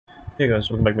Hey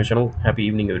guys, welcome back to my channel. Happy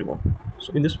evening everyone.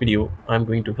 So in this video, I'm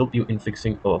going to help you in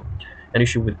fixing an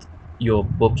issue with your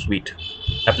BurpSuite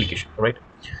application, alright?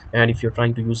 And if you're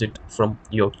trying to use it from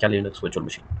your Kali Linux virtual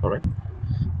machine, alright?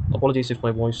 Apologies if my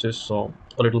voice is a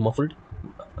little muffled.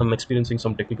 I'm experiencing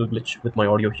some technical glitch with my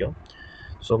audio here.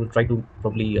 So I will try to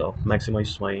probably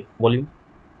maximize my volume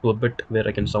to a bit where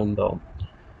I can sound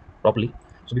properly.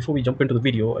 So before we jump into the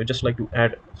video, I'd just like to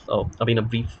add, a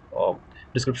brief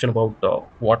description about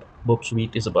what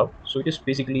BurpSuite is about. So it is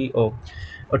basically a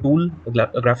tool,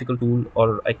 a graphical tool,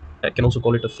 or I can also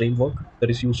call it a framework that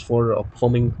is used for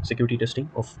performing security testing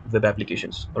of web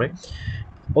applications. All right.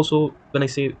 Also, when I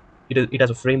say it has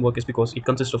a framework, is because it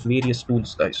consists of various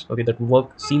tools, guys. Okay, that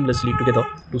work seamlessly together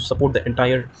to support the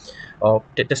entire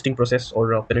testing process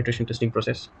or penetration testing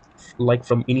process, like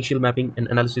from initial mapping and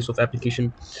analysis of an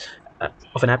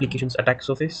application's attack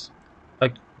surface,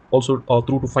 like also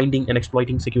through to finding and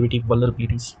exploiting security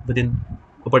vulnerabilities within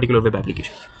a particular web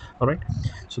application. All right,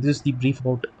 so this is the brief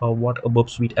about what a burp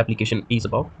suite application is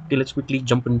about. Okay, let's quickly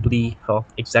jump into the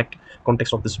exact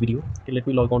context of this video. Okay, let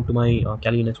me log on to my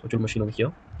Kali Linux virtual machine over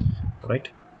here. All right,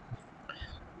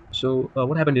 so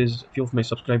what happened is a few of my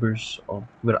subscribers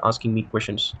were asking me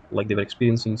questions, like they were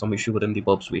experiencing some issue within the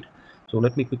burp suite. So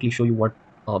let me quickly show you what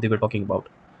they were talking about.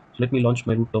 So let me launch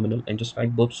my root terminal and just type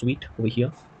burp suite over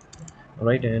here. All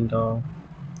right, and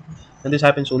this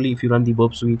happens only if you run the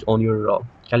burp suite on your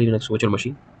Kali Linux virtual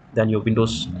machine than your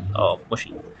Windows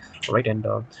machine. All right, and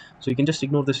so you can just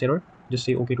ignore this error, just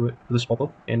say okay to this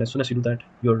pop-up, and as soon as you do that,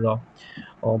 your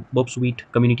burp suite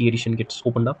community edition gets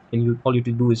opened up, and you all you have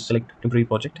to do is select temporary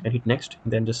project and hit next,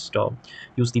 and then just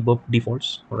use the burp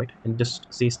defaults. All right, and just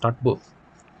say start burp.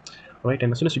 All right,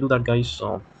 and as soon as you do that, guys,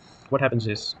 what happens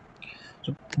is,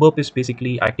 so burp is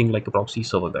basically acting like a proxy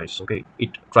server, guys. Okay,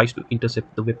 it tries to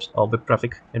intercept the web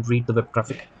traffic and read the web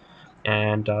traffic,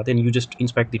 and then you just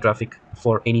inspect the traffic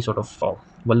for any sort of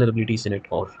vulnerabilities in it,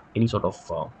 or any sort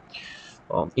of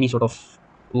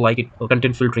like it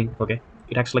content filtering. Okay,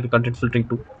 it acts like a content filtering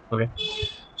too. Okay,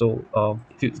 so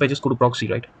if I just go to proxy,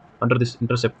 right, under this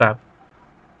intercept tab,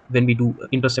 when we do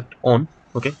intercept on,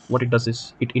 okay, what it does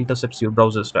is it intercepts your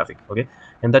browser's traffic. Okay,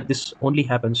 and that this only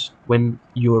happens when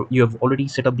you have already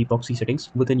set up the proxy settings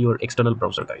within your external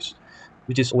browser, guys,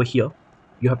 which is over here.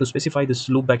 You have to specify this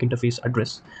loopback interface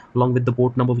address along with the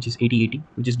port number, which is 8080,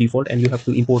 which is default, and you have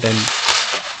to import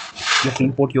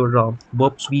your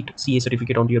burp suite ca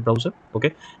certificate onto your browser.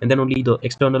 Okay, and then only the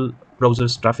external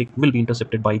browser's traffic will be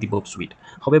intercepted by the burp suite.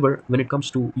 However, when it comes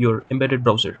to your embedded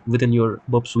browser within your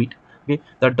burp suite, okay,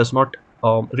 that does not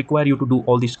require you to do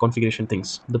all these configuration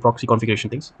things, the proxy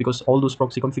configuration things, because all those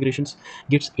proxy configurations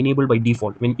gets enabled by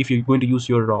default when if you're going to use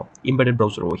your embedded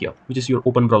browser over here, which is your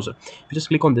open browser. If you just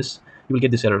click on this, you will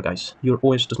get this error, guys. Your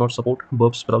OS does not support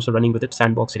burp's browser running with its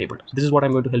sandbox enabled. So this is what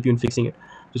I'm going to help you in fixing it.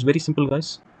 So it's very simple,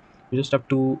 guys. You just have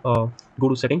to go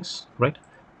to settings, right,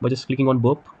 by just clicking on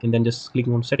burp and then just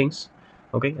clicking on settings.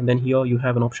 Okay, and then here you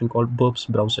have an option called burp's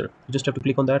browser. You just have to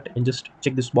click on that and just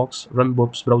check this box, run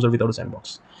burp's browser without a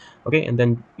sandbox. Okay, and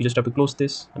then you just have to close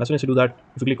this, and as soon as you do that,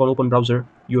 if you click on open browser,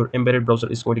 your embedded browser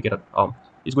is going to get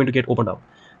opened up.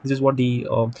 This is what the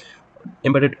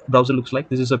embedded browser looks like.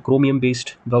 This is a Chromium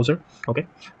based browser, okay,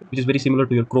 which is very similar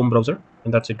to your Chrome browser.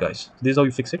 And that's it, guys. This is how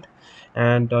you fix it.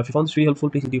 And if you found this video helpful,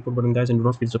 please hit the support button, guys, and do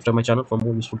not forget to subscribe my channel for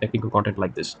more useful technical content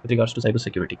like this with regards to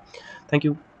cybersecurity. Thank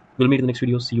you. We'll meet in the next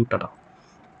video. See you. Tata.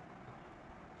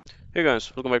 Hey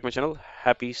guys, welcome back to my channel.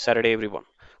 Happy Saturday everyone.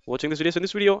 Watching this video. So in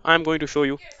this video, I'm going to show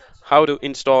you how to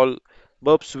install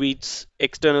Burp Suite's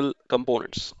external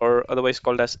components, or otherwise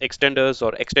called as extenders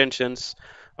or extensions,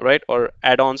 all right, or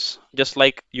add-ons, just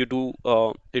like you do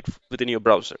it within your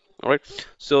browser. All right.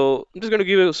 So I'm just going to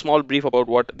give you a small brief about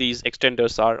what these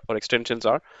extenders are or extensions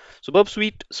are. So Burp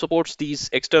Suite supports these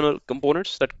external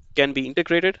components that can be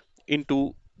integrated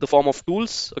into the form of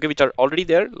tools, okay, which are already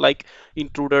there, like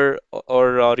intruder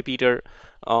or repeater,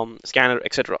 scanner,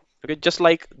 etc. Okay, just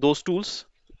like those tools,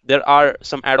 there are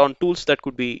some add-on tools that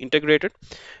could be integrated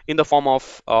in the form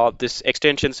of this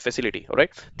extensions facility. All right,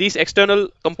 these external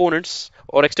components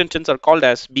or extensions are called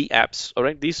as B apps. All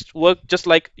right, these work just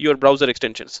like your browser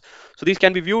extensions. So these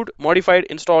can be viewed, modified,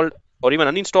 installed, or even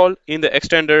uninstalled in the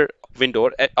extender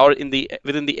window, or in the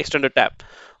within the extender tab.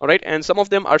 All right, and some of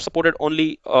them are supported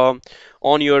only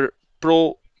on your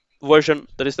pro version,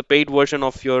 that is the paid version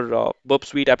of your burp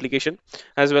suite application,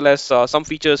 as well as some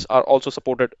features are also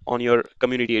supported on your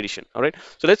community edition. All right,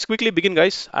 so let's quickly begin,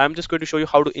 guys. I'm just going to show you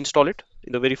how to install it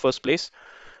in the very first place.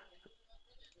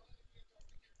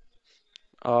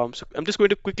 So I'm just going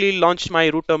to quickly launch my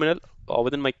root terminal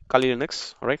within my Kali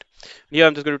Linux. All right, here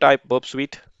I'm just going to type burp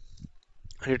suite.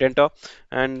 hit enter,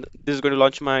 and this is going to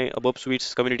launch my Burp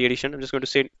Suites Community Edition. I'm just going to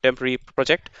say temporary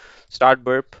project, start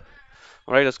burp.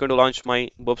 All right, that's going to launch my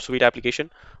Burp Suite application.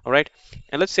 All right,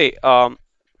 and let's say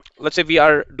we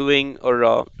are doing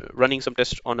or running some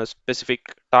tests on a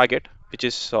specific target which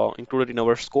is included in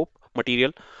our scope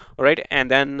material. All right, and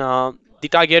then the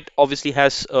target obviously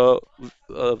has a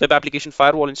web application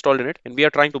firewall installed in it, and we are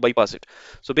trying to bypass it.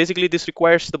 So basically this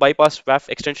requires the bypass WAF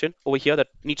extension over here that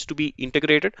needs to be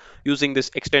integrated using this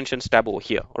extensions tab over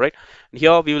here. All right, and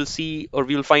here we will see, or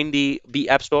we will find the B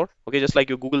app store, okay, just like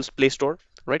your Google's Play Store.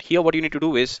 Right here, what you need to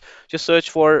do is just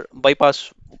search for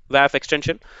bypass WAF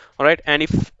extension. All right, and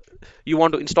if you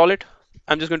want to install it,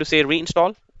 I'm just going to say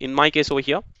reinstall in my case over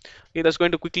here. Okay, that's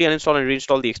going to quickly uninstall and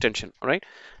reinstall the extension. All right,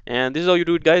 and this is how you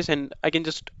do it, guys. And I can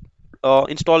just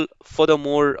install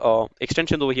furthermore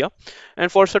extensions over here.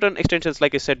 And for certain extensions,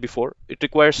 like I said before, it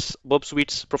requires Burp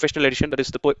Suite's Professional Edition, that is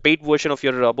the paid version of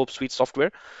your Burp Suite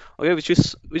software, okay, which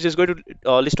is going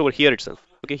to list over here itself.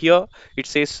 Okay, here it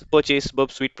says purchase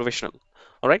Burp Suite Professional.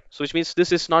 All right, so which means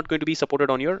this is not going to be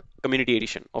supported on your community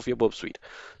edition of your Burp Suite.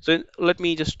 So let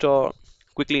me just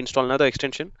quickly install another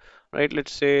extension. Right,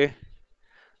 let's say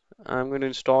I'm going to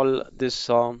install this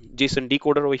JSON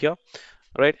decoder over here.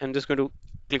 Right, I'm just going to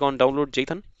click on download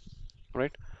JSON.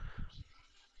 Right,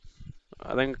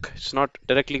 I think it's not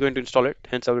directly going to install it,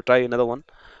 hence I will try another one.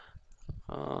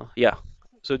 Yeah,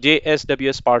 so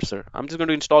JSWS parser. I'm just going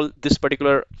to install this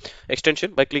particular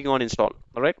extension by clicking on install.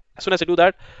 All right, as soon as I do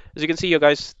that, as you can see here,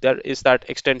 guys, there is that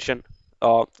extension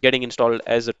getting installed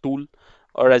as a tool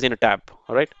or as in a tab.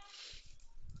 All right,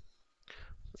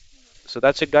 so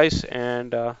that's it, guys,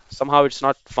 and somehow it's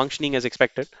not functioning as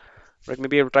expected. Right,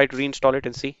 maybe I'll try to reinstall it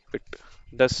and see if it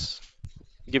does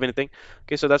give anything.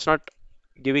 Okay, so that's not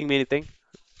giving me anything.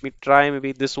 Let me try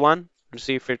maybe this one and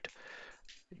see if it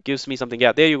gives me something.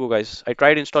 Yeah, there you go, guys. I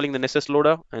tried installing the Nessus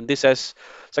loader, and this has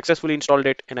successfully installed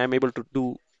it, and I'm able to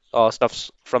do stuffs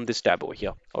from this tab over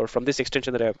here, or from this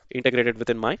extension that I've integrated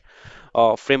within my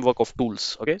framework of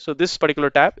tools. Okay, so this particular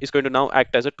tab is going to now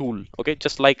act as a tool. Okay,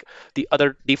 just like the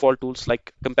other default tools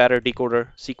like comparer, decoder,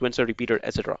 sequencer, repeater,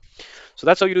 etc. So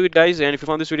that's how you do it, guys. And if you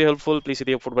found this video helpful, please hit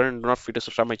the upvote button and do not forget to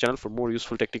subscribe my channel for more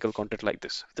useful technical content like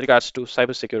this with regards to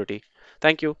cybersecurity.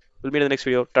 Thank you. We'll meet in the next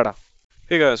video. Tada.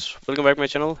 Hey guys, welcome back to my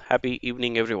channel. Happy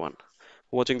evening, everyone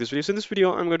watching this video. So in this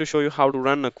video, I'm going to show you how to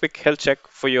run a quick health check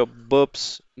for your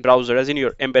Burps browser, as in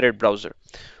your embedded browser.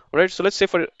 Alright, so let's say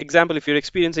for example, if you're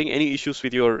experiencing any issues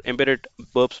with your embedded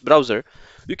Burps browser,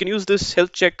 you can use this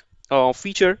health check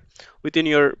feature within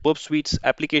your Burp Suites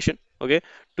application, okay,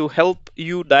 to help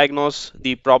you diagnose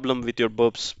the problem with your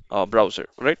Burps browser.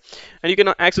 Alright, and you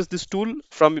can access this tool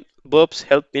from Burp's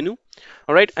help menu.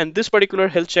 Alright, and this particular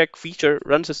health check feature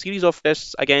runs a series of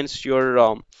tests against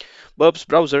your Burp's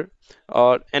browser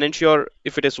and ensure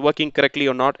if it is working correctly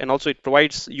or not, and also it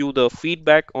provides you the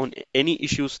feedback on any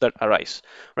issues that arise.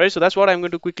 Right, so that's what I'm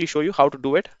going to quickly show you how to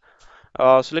do it.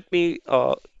 So let me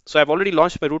so I've already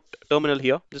launched my root terminal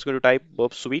here. I'm just going to type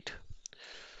burp suite,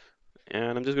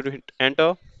 and I'm just going to hit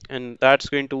enter, and that's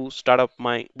going to start up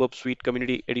my burp suite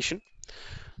community edition.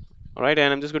 All right,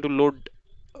 and I'm just going to load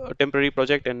a temporary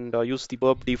project and use the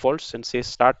burp defaults and say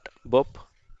start burp.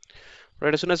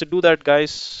 Right, as soon as I do that,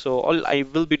 guys, so all I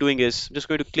will be doing is just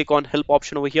going to click on help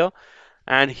option over here,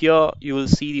 and here you will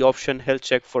see the option health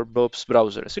check for burps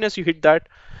browser. As soon as you hit that,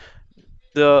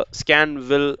 the scan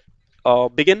will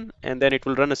begin, and then it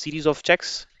will run a series of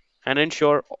checks and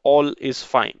ensure all is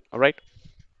fine. All right,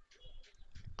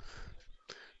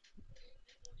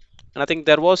 and I think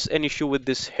there was an issue with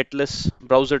this headless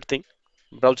browser thing,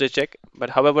 browser check,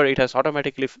 but however it has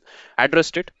automatically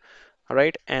addressed it. All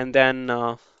right, and then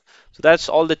so that's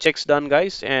all the checks done,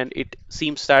 guys, and it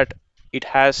seems that it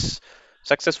has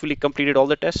successfully completed all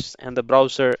the tests and the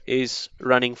browser is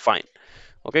running fine.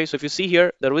 Okay, so if you see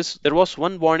here, there was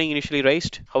one warning initially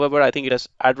raised. However, I think it has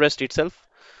addressed itself,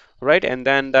 right? And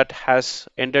then that has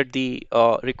ended the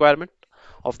requirement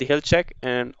of the health check,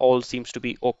 and all seems to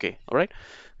be okay. All right,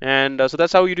 and so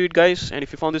that's how you do it, guys. And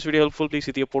if you found this video helpful, please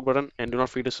hit the support button and do not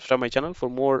forget to subscribe my channel for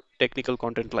more technical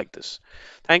content like this.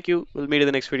 Thank you. We'll meet in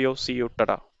the next video. See you.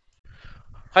 Tada.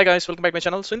 Hi guys, welcome back to my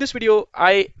channel. So in this video,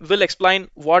 I will explain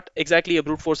what exactly a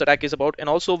brute force attack is about, and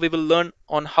also we will learn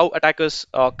on how attackers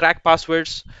crack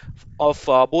passwords of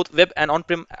both web and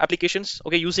on-prem applications,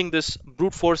 okay, using this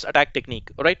brute force attack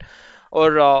technique. All right.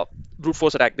 or brute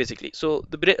force attack basically. So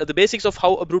the basics of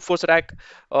how a brute force attack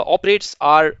operates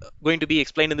are going to be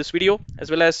explained in this video,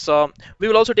 as well as we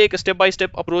will also take a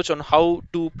step-by-step approach on how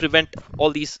to prevent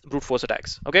all these brute force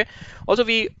attacks. Okay. Also,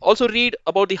 we also read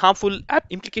about the harmful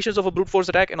implications of a brute force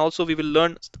attack, and also we will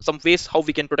learn some ways how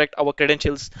we can protect our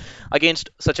credentials against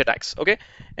such attacks. Okay.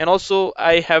 And also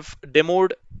I have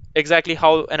demoed exactly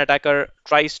how an attacker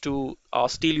tries to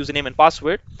steal username and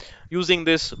password using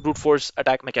this brute force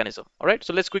attack mechanism. All right,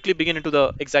 so let's quickly begin into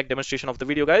the exact demonstration of the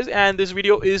video, guys. And this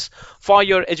video is for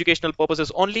your educational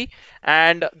purposes only,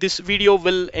 and this video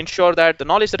will ensure that the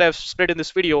knowledge that I've spread in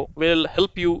this video will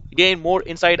help you gain more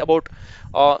insight about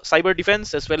cyber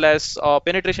defense, as well as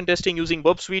penetration testing using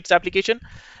BurpSuite's application,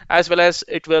 as well as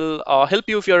it will help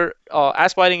you if you're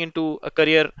aspiring into a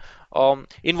career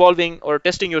involving or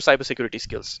testing your cybersecurity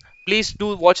skills. Please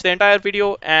do watch the entire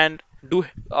video, and do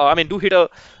hit a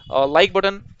like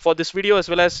button for this video, as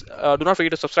well as do not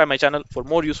forget to subscribe my channel for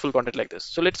more useful content like this.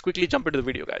 So let's quickly jump into the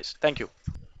video, guys. Thank you.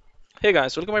 Hey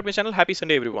guys, welcome back to my channel. Happy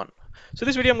Sunday, everyone. So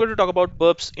this video I'm going to talk about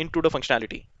burps into the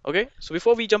functionality. Okay, so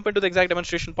before we jump into the exact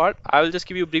demonstration part, I will just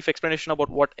give you a brief explanation about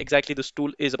what exactly this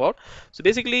tool is about. So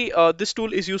basically, this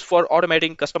tool is used for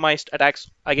automating customized attacks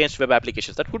against web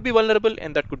applications that could be vulnerable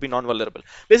and that could be non-vulnerable.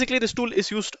 Basically, this tool is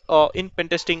used in pen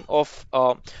testing of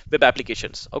web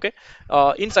applications. Okay,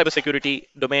 in cybersecurity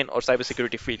domain or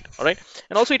cybersecurity field. All right,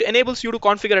 and also it enables you to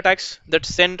configure attacks that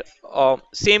send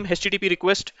same HTTP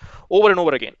request over and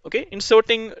over again. Okay,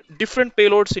 inserting different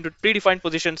payloads into predefined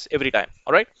positions every time.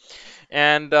 All right,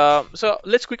 and so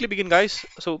let's quickly begin, guys.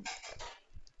 So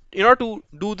in order to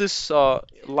do this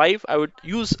live, I would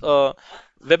use a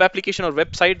web application or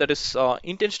website that is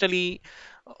intentionally,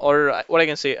 or what I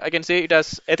can say it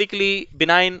as ethically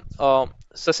benign,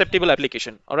 susceptible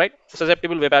application. All right,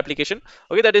 susceptible web application.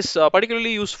 Okay, that is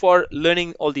particularly used for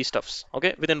learning all these stuffs.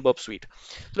 Okay, within Burp Suite.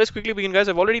 So let's quickly begin, guys.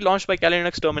 I've already launched my Kali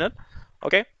Linux terminal.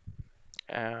 Okay,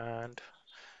 and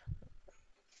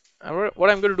what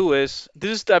I'm going to do is,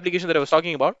 this is the application that I was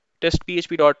talking about,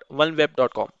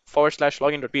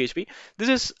 testphp.oneweb.com/login.php. This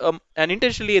is an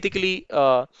intentionally ethically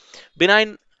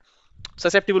benign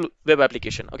susceptible web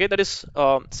application. Okay, that is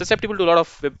susceptible to a lot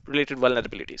of web related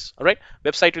vulnerabilities. All right,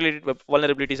 website related web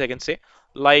vulnerabilities, I can say,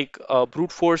 like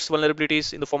brute force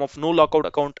vulnerabilities in the form of no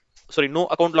account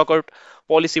lockout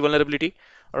policy vulnerability.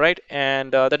 All right,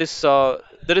 and that is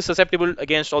susceptible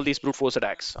against all these brute force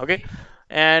attacks. Okay,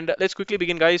 and let's quickly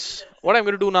begin, guys. What I'm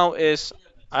going to do now is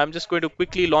I'm just going to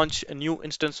quickly launch a new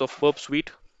instance of Burp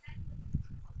Suite.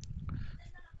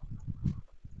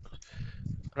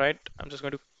 Right, I'm just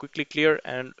going to quickly clear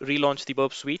and relaunch the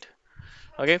Burp Suite.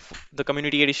 Okay, the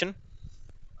community edition.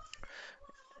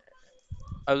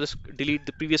 I'll just delete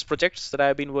the previous projects that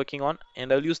I've been working on,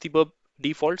 and I'll use the Burp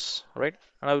defaults, right?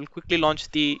 And I will quickly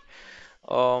launch the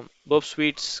Burp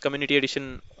Suites community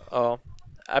edition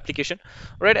application,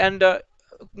 right? And I'm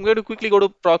going to quickly go to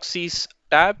proxies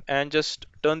tab and just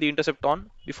turn the intercept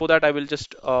on. Before that, I will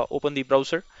just open the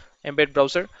browser, embed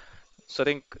browser. So I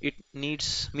think it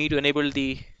needs me to enable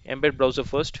the embed browser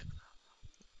first.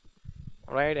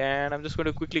 Right, and I'm just going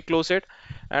to quickly close it,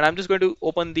 and I'm just going to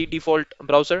open the default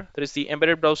browser. There is the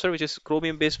embedded browser, which is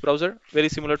Chromium based browser, very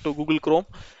similar to Google Chrome.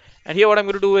 And here what I'm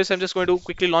going to do is I'm just going to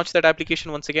quickly launch that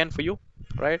application once again for you.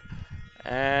 Right,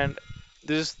 and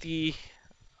this is the,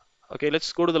 okay,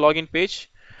 let's go to the login page,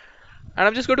 and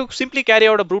I'm just going to simply carry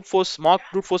out a mock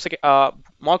brute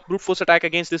force attack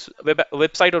against this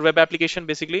website or web application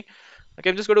basically. Okay,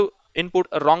 I'm just going to input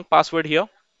a wrong password here.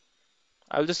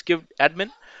 I'll just give admin.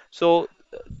 So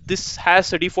this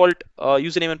has a default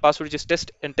username and password, which is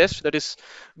test and test, that is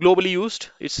globally used.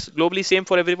 It's globally same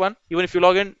for everyone. Even if you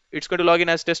log in, it's going to log in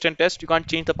as test and test. You can't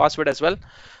change the password as well.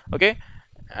 Okay,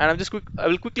 and I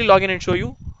will quickly log in and show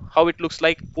you how it looks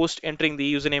like post entering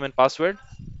the username and password.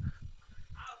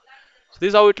 So this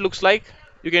is how it looks like.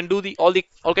 You can do all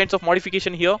kinds of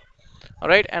modification here. All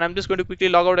right, and I'm just going to quickly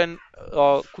log out and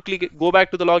quickly go back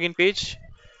to the login page.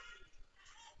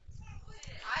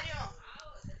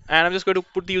 And I'm just going to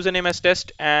put the username as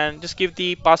test and just give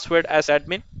the password as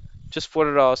admin, just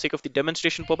for sake of the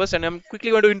demonstration purpose. And I'm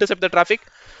quickly going to intercept the traffic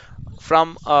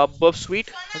from Burp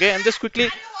Suite. Okay, I'm just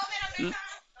going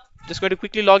to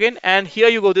quickly log in, and here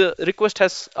you go. The request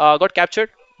has got captured,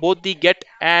 both the get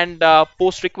and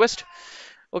post request.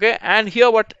 Okay, and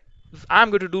here what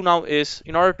I'm going to do now is,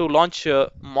 in order to launch a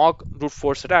mock brute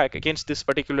force attack against this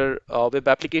particular web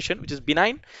application, which is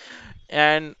benign,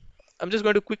 and I'm just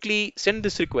going to quickly send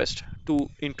this request to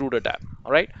intruder tab.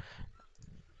 All right,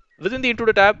 within the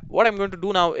intruder tab, what I'm going to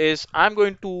do now is I'm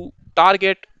going to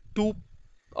target two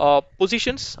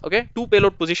positions. Okay, two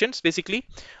payload positions basically.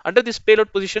 Under this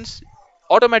payload positions,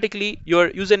 automatically your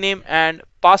username and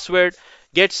password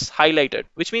gets highlighted,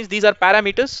 which means these are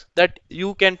parameters that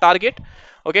you can target,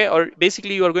 okay, or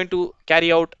basically you are going to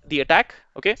carry out the attack,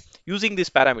 okay, using these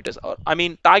parameters, or I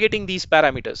mean targeting these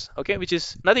parameters, okay, which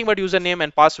is nothing but username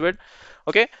and password,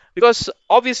 okay, because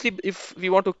obviously if we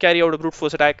want to carry out a brute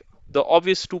force attack, the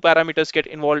obvious two parameters get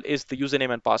involved is the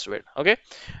username and password, okay,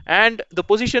 and the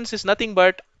positions is nothing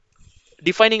but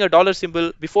defining a dollar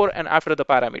symbol before and after the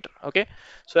parameter, okay.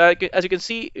 So as you can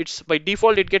see, it's by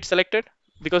default it gets selected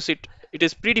because it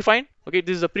is predefined, okay.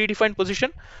 This is a predefined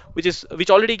position which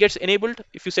already gets enabled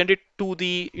if you send it to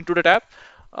the intruder tab,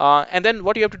 and then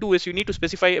what you have to do is you need to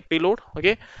specify a payload,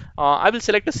 okay. I will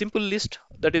select a simple list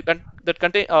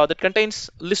that contains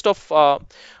list of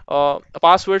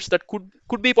passwords that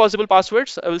could be possible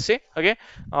passwords, I will say, okay.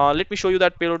 Let me show you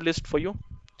that payload list for you,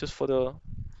 just for the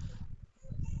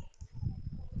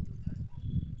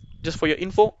just for your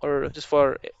info, or just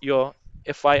for your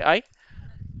FYI.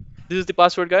 This is the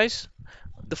password, guys.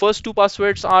 The first two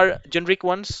passwords are generic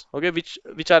ones, okay,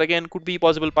 which are again could be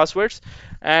possible passwords,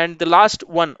 and the last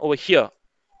one over here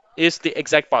is the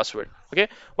exact password, okay.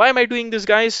 Why am I doing this,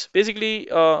 guys? Basically,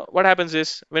 what happens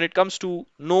is when it comes to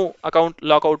no account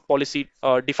lockout policy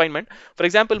definement, for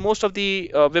example, most of the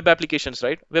web applications,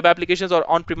 right, web applications or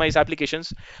on-premise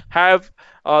applications have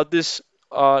this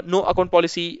no account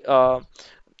policy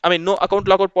I mean, no account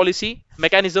lockout policy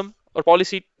mechanism or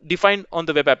policy defined on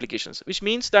the web applications, which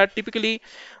means that typically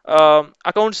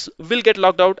accounts will get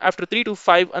logged out after 3 to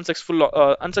 5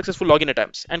 unsuccessful login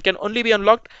attempts and can only be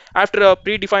unlocked after a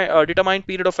predefined determined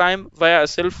period of time via a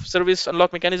self-service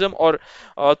unlock mechanism or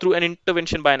through an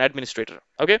intervention by an administrator.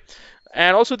 Okay,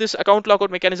 and also this account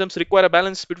lockout mechanisms require a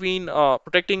balance between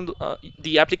protecting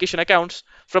the application accounts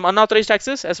from unauthorized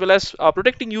access as well as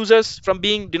protecting users from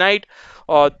being denied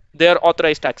their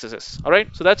authorized accesses. All right,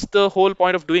 so that's the whole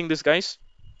point of doing this, guys.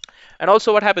 And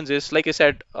also what happens is, like I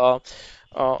said,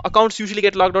 accounts usually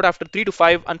get logged out after 3 to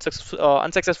 5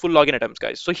 unsuccessful login attempts,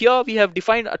 guys. So here we have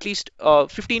defined at least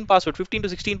 15 to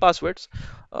 16 passwords.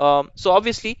 So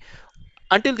obviously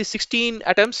until the 16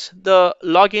 attempts, the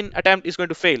login attempt is going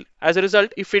to fail. As a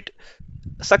result,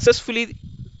 successfully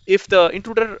if the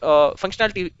intruder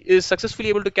functionality is successfully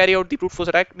able to carry out the brute force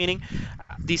attack, meaning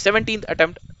the 17th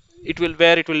attempt, it will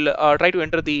try to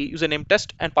enter the username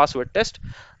test and password test,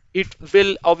 it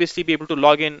will obviously be able to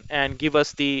log in and give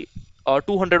us the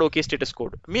 200 OK status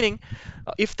code, meaning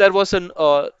if there was an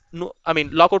no, I mean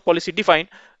lockout policy defined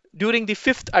during the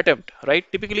fifth attempt, right?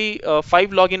 Typically,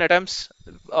 five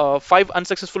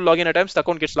unsuccessful login attempts, the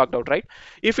account gets locked out, right?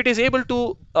 If it is able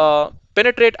to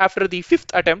penetrate after the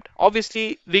fifth attempt,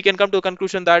 obviously we can come to a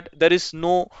conclusion that there is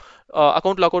no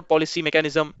account lockout policy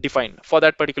mechanism defined for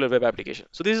that particular web application.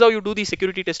 So this is how you do the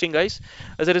security testing, guys.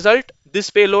 As a result, this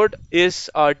payload is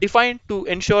defined to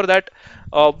ensure that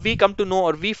we come to know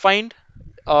or we find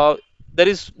uh, there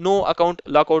is no account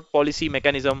lockout policy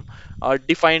mechanism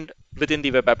defined within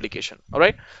the web application. All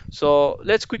right, so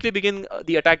let's quickly begin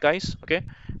the attack, guys. Okay,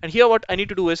 and here what I need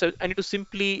to do is I need to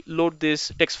simply load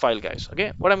this text file, guys.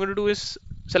 Okay, what I'm going to do is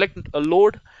select a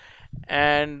load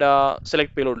and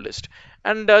select payload list.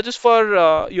 And just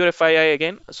for your FII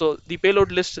again, so the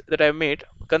payload list that I've made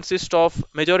consists of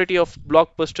majority of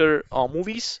blockbuster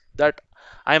movies that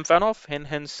I am fan of, and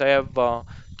hence I have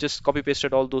just copy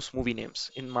pasted all those movie names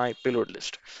in my payload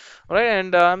list. All right,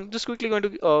 and I'm just quickly going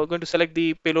to select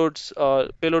the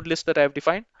payload list that I have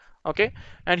defined. Okay,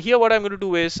 and here what I'm going to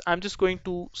do is I'm just going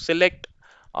to select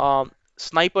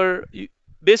sniper.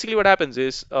 Basically, what happens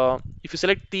is if you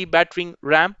select the battering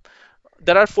ram,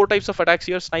 there are four types of attacks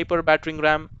here: sniper, battering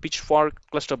ram, pitchfork,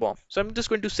 cluster bomb. So I'm just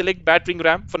going to select battering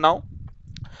ram for now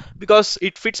because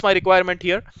it fits my requirement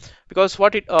here. Because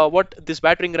what this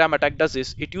battering ram attack does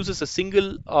is it uses a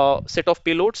single set of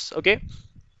payloads, okay,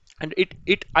 and it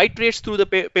iterates through the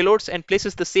payloads and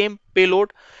places the same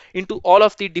payload into all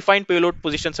of the defined payload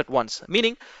positions at once,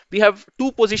 meaning we have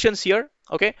two positions here,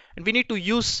 okay, and we need to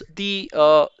use the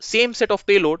same set of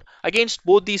payload against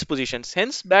both these positions.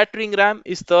 Hence battering ram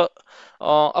is the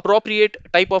appropriate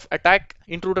type of attack,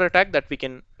 intruder attack, that we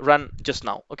can run just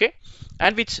now, okay,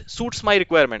 and which suits my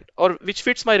requirement or which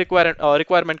fits my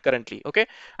requirement currently, okay.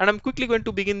 And I'm quickly going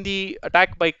to begin the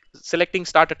attack by selecting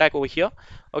start attack over here,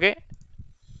 okay.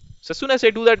 So as soon as I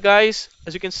do that, guys,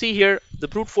 as you can see here, the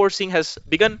brute forcing has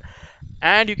begun,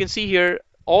 and you can see here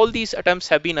all these attempts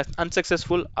have been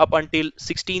unsuccessful up until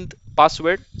 16th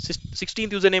password,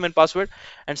 16th username and password,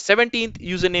 and 17th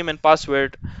username and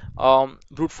password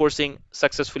brute forcing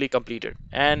successfully completed.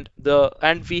 And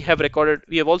we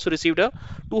have also received a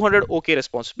 200 OK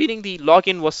response, meaning the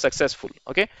login was successful.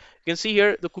 Okay, you can see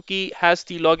here the cookie has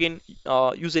the login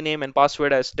username and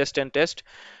password as test and test.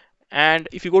 And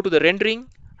if you go to the rendering,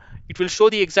 it will show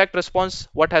the exact response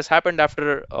what has happened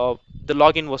after the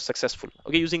login was successful.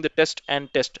 Okay, using the test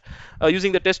and test,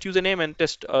 using the test username and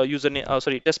test username,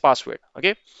 sorry, test password.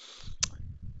 Okay,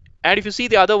 and if you see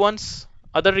the other ones,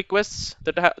 other requests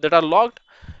that are logged,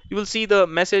 you will see the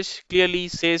message clearly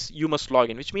says you must log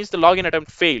in, which means the login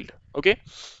attempt failed. Okay,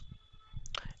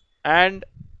 and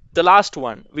the last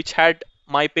one which had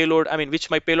my payload, I mean which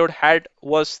my payload had,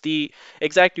 was the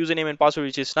exact username and password,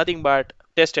 which is nothing but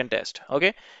test and test.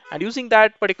 Okay, and using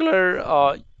that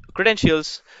particular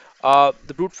credentials,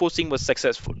 the brute forcing was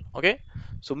successful. Okay,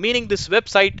 so meaning this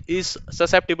website is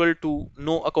susceptible to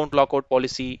no account lockout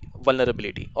policy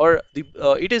vulnerability, or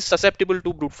it is susceptible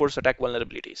to brute force attack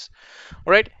vulnerabilities.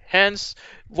 All right, hence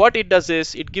what it does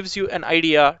is it gives you an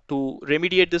idea to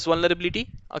remediate this vulnerability.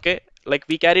 Okay, like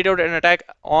we carried out an attack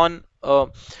on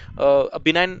a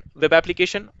benign web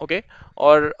application, okay,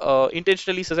 or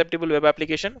intentionally susceptible web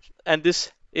application, and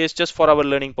this is just for our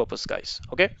learning purpose, guys.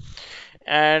 Okay,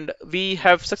 and we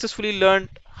have successfully learned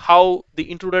how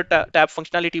the intruder tab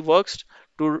functionality works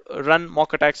to run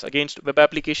mock attacks against web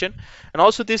application. And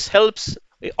also this helps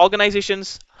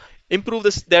organizations improve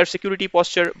their security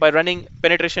posture by running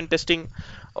penetration testing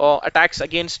attacks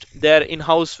against their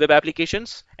in-house web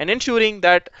applications, and ensuring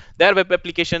that their web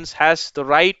applications has the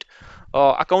right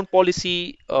account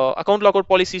lockout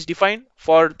policies defined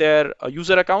for their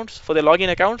user accounts, for their login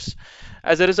accounts.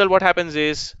 As a result, what happens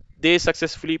is they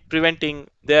successfully preventing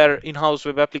their in-house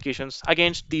web applications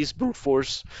against these brute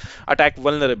force attack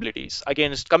vulnerabilities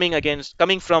against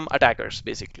coming from attackers,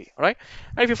 basically. All right,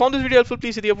 and if you found this video helpful,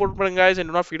 please hit the upvote button, guys, and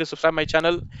do not forget to subscribe my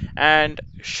channel and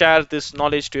share this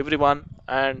knowledge to everyone,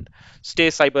 and stay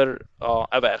cyber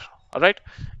aware. All right,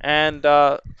 and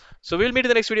so we'll meet in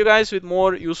the next video, guys, with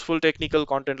more useful technical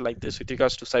content like this with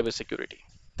regards to cybersecurity.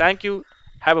 Thank you.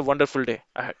 Have a wonderful day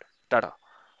ahead. Tata.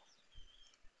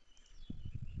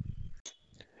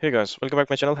 Hey guys, welcome back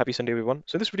to my channel. Happy Sunday, everyone.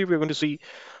 So in this video, we're going to see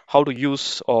how to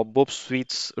use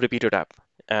BurpSuite's repeater tab.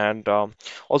 And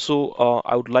also,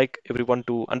 I would like everyone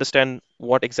to understand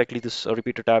what exactly this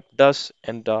repeater tab does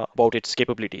and about its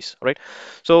capabilities, right?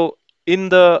 So in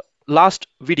the last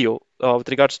video, with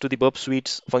regards to the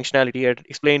BurpSuite's functionality, I had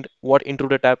explained what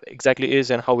intruder tab exactly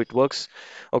is and how it works,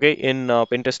 okay, in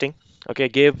pen testing. Okay, I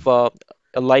gave a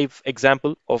live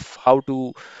example of how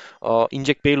to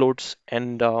inject payloads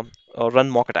and run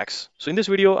mock attacks. So in this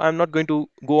video, I'm not going to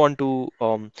go on to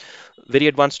very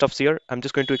advanced stuffs here. I'm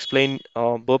just going to explain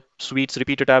Burp Suite's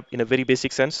repeater tab in a very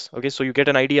basic sense. Okay, so you get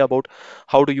an idea about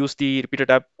how to use the repeater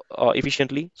tab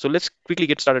efficiently. So let's quickly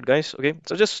get started, guys. Okay,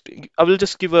 so I will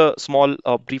just give a small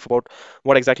brief about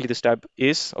what exactly this tab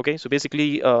is. Okay, so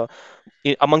basically,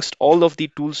 amongst all of the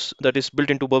tools that is built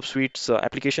into Burp Suite's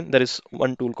application, there is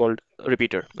one tool called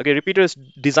Repeater. Okay, Repeater is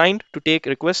designed to take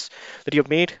requests that you have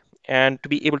made and to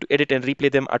be able to edit and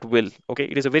replay them at will. Okay,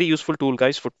 it is a very useful tool,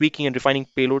 guys, for tweaking and refining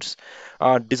payloads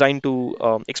designed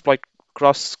to exploit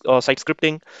cross-site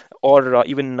scripting, or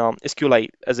even SQLI,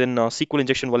 as in SQL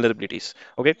injection vulnerabilities.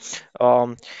 Okay,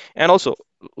 um, and also,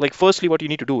 like, firstly, what you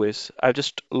need to do is I've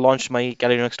just launched my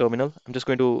Kali Linux terminal. I'm just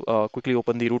going to quickly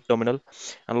open the root terminal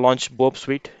and launch Burp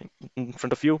Suite in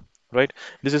front of you. Right,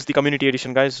 this is the community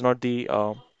edition, guys, not the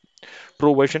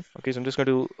pro version. Okay, so I'm just going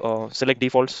to select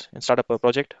defaults and start up a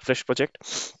project, fresh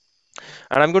project.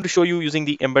 And I'm going to show you using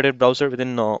the embedded browser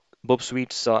within Burp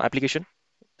Suite's application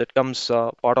that comes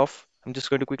part of. I'm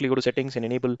just going to quickly go to settings and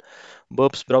enable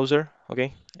Burp's browser.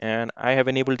 Okay, and I have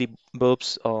enabled the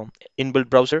Burp's inbuilt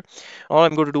browser. All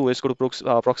I'm going to do is go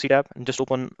to proxy tab and just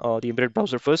open the embedded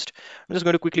browser first. I'm just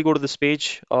going to quickly go to this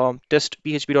page,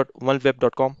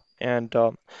 testphp.vulnweb.com, and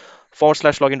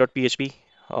 /login.php,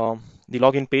 the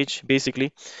login page,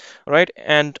 basically. Right,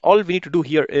 and all we need to do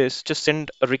here is just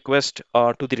send a request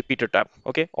to the repeater tab.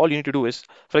 Okay, all you need to do is,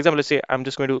 for example, let's say I'm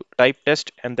just going to type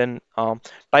test and then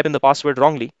type in the password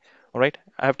wrongly. All right,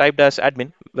 I have typed as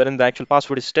admin wherein the actual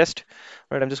password is test.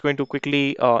 Right, I'm just going to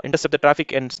quickly intercept the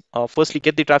traffic and firstly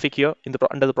get the traffic here in the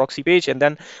under the proxy page, and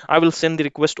then I will send the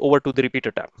request over to the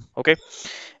repeater tab. Okay,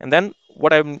 and then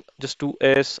what I'm just do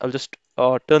is I'll just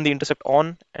turn the intercept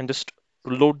on and just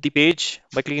load the page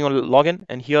by clicking on login,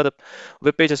 and here the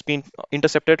web page has been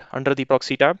intercepted under the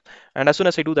proxy tab. And as soon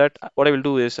as I do that, what I will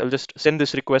do is I'll just send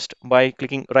this request by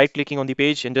right clicking on the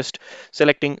page and just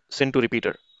selecting send to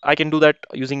repeater. I can do that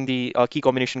using the key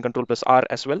combination control plus R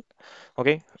as well.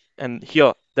 Okay, and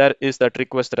here there is that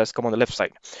request that has come on the left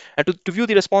side. And to view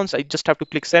the response, I just have to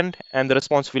click send, and the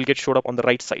response will get showed up on the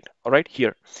right side. All right,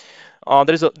 here.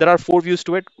 There are four views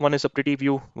to it. One is a pretty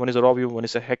view, one is a raw view, one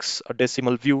is a hex a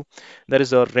decimal view. There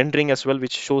is a rendering as well,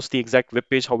 which shows the exact web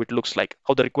page, how it looks like,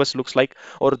 how the request looks like,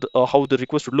 or how the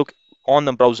request would look on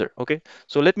the browser. Okay,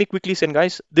 so let me quickly send,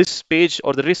 guys. This page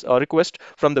or the request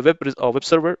from the web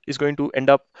server is going to end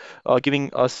up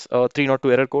giving us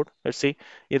 302 error code. Let's see.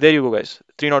 Yeah, there you go, guys.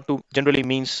 302 generally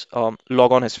means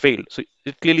logon has failed. So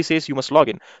it clearly says you must log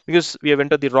in because we have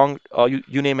entered the wrong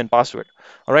uname and password.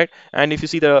 All right, and if you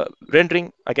see the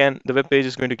rendering again, the web page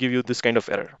is going to give you this kind of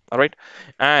error. All right,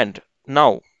 and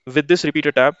now with this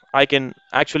repeater tab, I can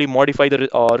actually modify the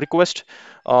request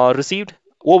received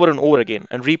over and over again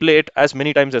and replay it as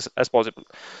many times as possible.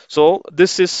 So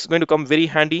this is going to come very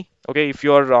handy. Okay, if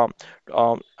you're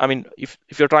I mean if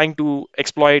you're trying to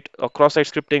exploit cross-site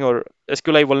scripting or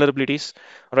SQLi vulnerabilities,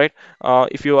 right?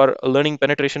 If you are a learning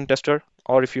penetration tester,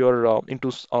 or if you're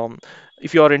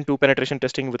if you are into penetration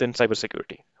testing within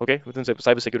cybersecurity, okay, within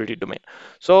cybersecurity domain.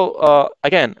 So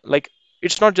again, like,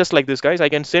 it's not just like this, guys. I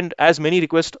can send as many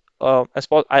requests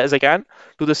as I can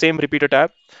to the same repeater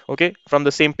tab, okay, from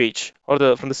the same page or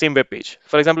the from the same web page.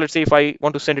 For example, let's say if I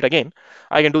want to send it again,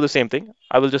 I can do the same thing.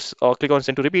 I will just click on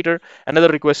send to repeater. Another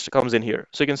request comes in here,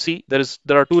 so you can see there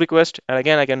are two requests, and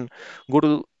again I can go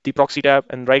to the proxy tab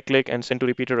and right click and send to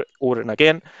repeater over and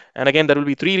again there will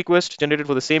be three requests generated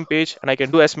for the same page, and I can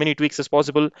do as many tweaks as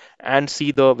possible and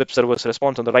see the web server's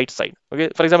response on the right side. Okay,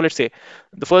 for example, let's say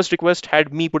the first request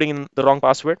had me putting in the wrong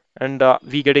password and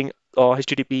we getting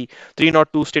http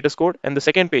 302 status code, and the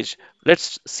second page,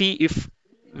 let's see if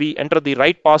we enter the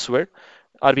right password,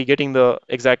 are we getting the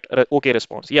exact okay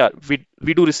response? Yeah,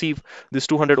 we do receive this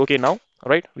 200 okay now,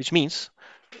 right? Which means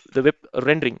the web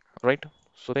rendering, right?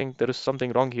 So I think there is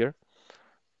something wrong here.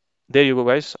 There you go,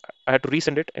 guys. I had to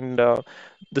resend it, and the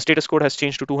status code has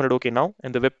changed to 200 okay now,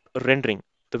 and the web rendering,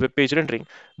 the web page rendering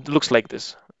looks like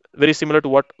this. Very similar to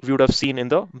what we would have seen in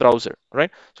the browser, right?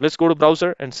 So let's go to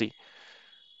browser and see.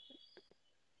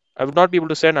 I would not be able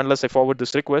to send unless I forward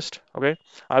this request. Okay,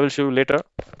 I will show you later.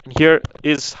 And here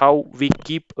is how we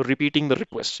keep repeating the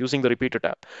request using the repeater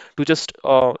tab to just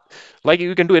like,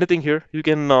 you can do anything here. You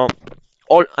can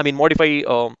all I mean modify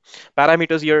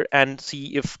parameters here and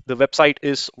see if the website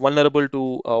is vulnerable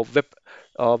to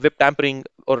web tampering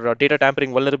or data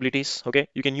tampering vulnerabilities. Okay,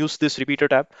 you can use this repeater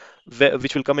tab,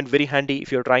 which will come in very handy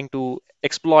if you're trying to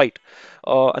exploit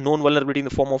a known vulnerability in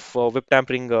the form of web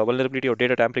tampering vulnerability or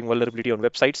data tampering vulnerability on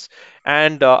websites,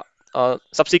 and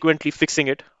subsequently fixing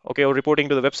it, okay, or reporting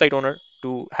to the website owner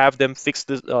to have them fix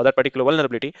that particular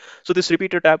vulnerability. So this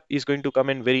repeater tab is going to come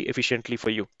in very efficiently for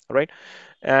you. All right,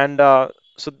 and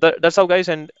so that's how, guys,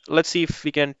 and let's see if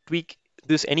we can tweak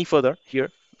this any further here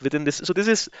within this. So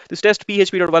this test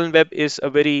php.vulnweb is a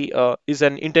very is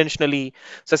an intentionally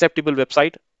susceptible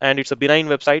website, and it's a benign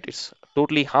website. It's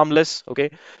totally harmless. Okay,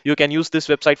 you can use this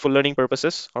website for learning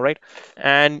purposes. All right,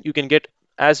 and you can get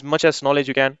as much as knowledge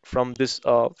you can from this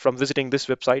from visiting this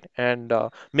website and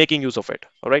making use of it.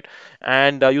 All right,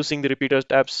 and using the repeater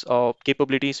tabs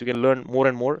capabilities, you can learn more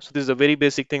and more. So this is a very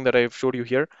basic thing that I've showed you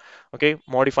here. Okay,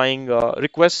 modifying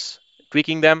requests,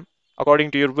 tweaking them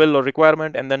according to your will or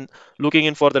requirement, and then looking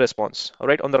in for the response, all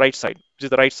right, on the right side, which is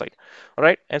the right side. All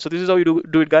right, and so this is how you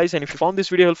do it, guys. And if you found this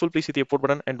video helpful, please hit the upvote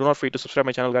button and do not forget to subscribe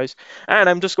my channel, guys. And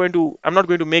I'm not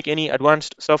going to make any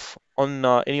advanced stuff on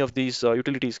any of these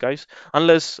utilities, guys,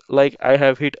 unless like I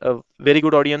have hit a very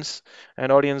good audience,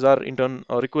 and audience are in turn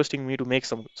requesting me to make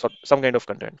some kind of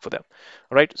content for them.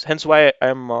 All right, hence why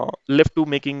I'm left to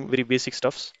making very basic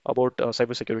stuffs about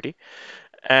cybersecurity.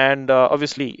 And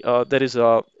obviously there is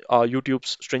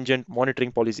YouTube's stringent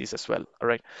monitoring policies as well. All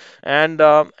right, and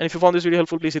if you found this video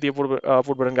helpful, please hit the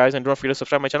upvote button, guys, and don't forget to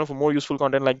subscribe my channel for more useful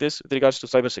content like this with regards to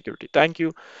cybersecurity. Thank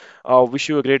you. Wish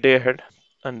you a great day ahead,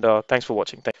 and thanks for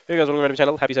watching. Hey guys, welcome to my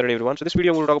channel. Happy Saturday, everyone. So this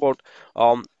video we'll talk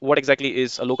about what exactly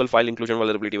is a local file inclusion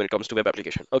vulnerability when it comes to web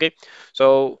application. Okay,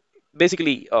 so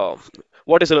basically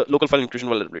what is a local file inclusion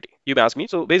vulnerability, you may ask me.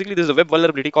 So basically this is a web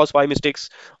vulnerability caused by mistakes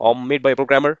made by a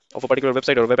programmer of a particular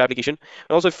website or web application.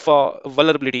 And also if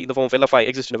vulnerability in the form of LFI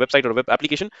exists in a website or a web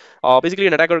application, basically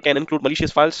an attacker can include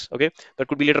malicious files, okay, that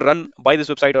could be later run by this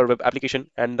website or web application,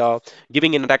 and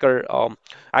giving an attacker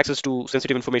access to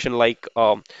sensitive information, like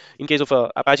in case of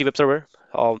a Apache web server,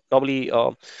 normally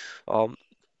um,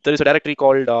 there is a directory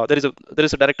called there is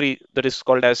a directory that is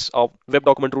called as web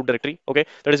document root directory. Okay,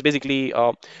 that is basically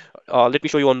let me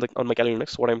show you on the on my calendar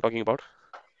next what I'm talking about.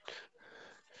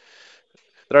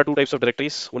 there are two types of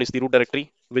directories. One is the root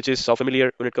directory, which is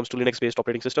familiar when it comes to Linux-based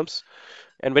operating systems.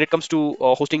 And when it comes to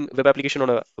hosting web application on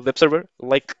a web server,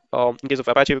 like in case of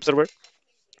Apache web server,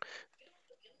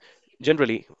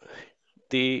 generally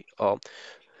the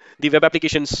the web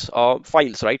applications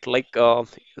files, right? Like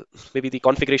maybe the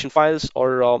configuration files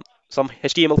or some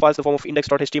HTML files in the form of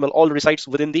index.html all resides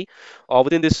within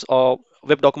this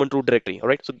web document root directory. All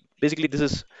right. So basically, this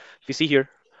is if you see here,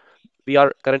 we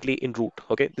are currently in root.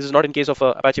 Okay. This is not in case of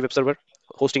Apache web server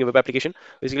hosting a web application.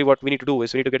 Basically, what we need to do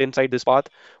is we need to get inside this path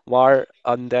var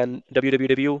and then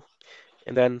www,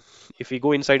 and then if we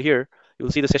go inside here, you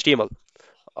will see this HTML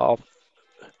uh,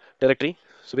 directory.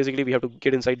 So basically, we have to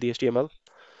get inside the HTML.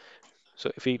 So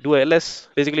if we do a ls,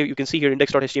 basically you can see here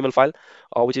index.html file,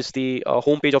 which is the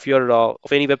home page of your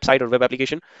of any website or web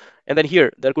application. And then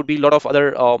here there could be a lot of other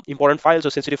important files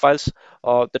or sensitive files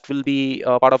that will be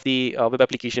part of the web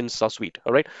applications suite.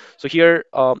 All right. So here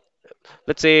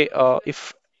let's say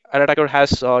if an attacker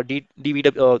has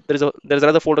DVW, there is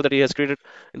another folder that he has created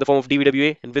in the form of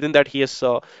DVWA, and within that he has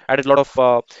added a lot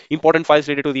of important files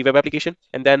related to the web application,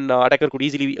 and then attacker could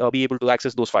easily be able to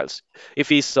access those files if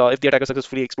the attacker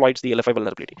successfully exploits the LFI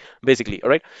vulnerability, basically. All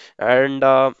right, and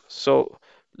so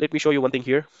let me show you one thing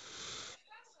here.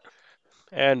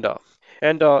 And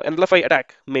an LFI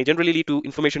attack may generally lead to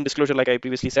information disclosure, like I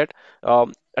previously said.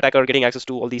 Attacker getting access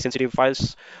to all these sensitive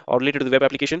files related to the web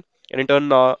application, and in turn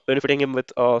benefiting him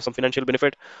with some financial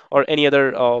benefit or any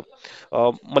other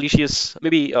malicious,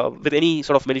 maybe with any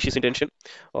sort of malicious intention.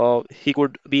 He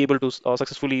could be able to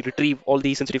successfully retrieve all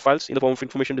these sensitive files in the form of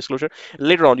information disclosure.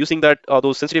 Later on, using that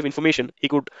those sensitive information, he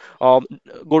could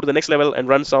go to the next level and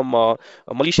run some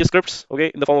malicious scripts, okay,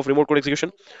 in the form of remote code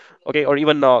execution, okay, or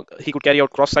even he could carry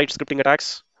out cross-site scripting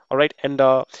attacks, all right, and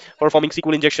performing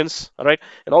SQL injections, all right,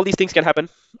 and all these things can happen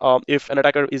if an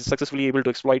attacker is successfully able to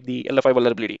exploit the LFI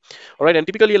vulnerability, all right, and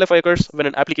typically LFI occurs when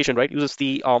an application, right, uses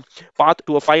the path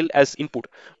to a file as input,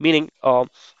 meaning there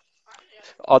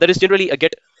is generally a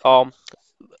get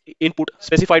input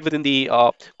specified within the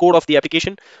code of the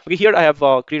application. Okay, here I have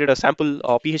created a sample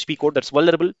PHP code that's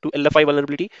vulnerable to LFI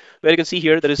vulnerability, where you can see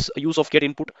here there is a use of get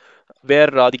input, where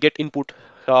the get input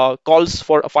calls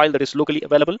for a file that is locally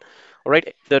available. All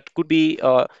right, that could be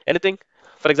anything.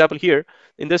 For example, here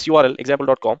in this URL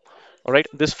example.com, all right,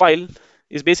 this file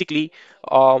is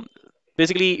um,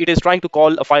 basically it is trying to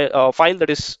call a file that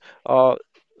is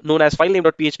known as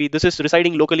filename.php. This is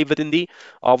residing locally within the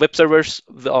web server's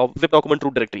web document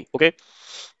root directory. Okay,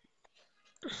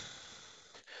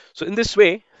 so in this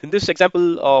way, in this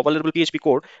example vulnerable PHP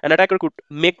code, an attacker could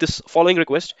make this following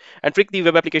request and trick the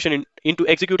web application into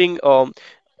executing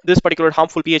this particular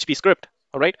harmful PHP script.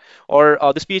 All right, or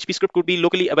this PHP script could be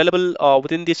locally available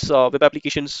within this web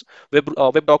application's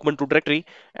web document root directory,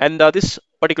 and this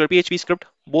particular PHP script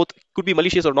both could be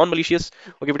malicious or non-malicious.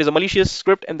 Okay, if it is a malicious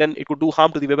script, and then it could do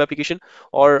harm to the web application,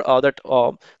 or that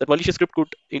malicious script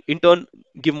could in turn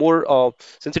give more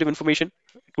sensitive information.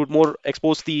 It could more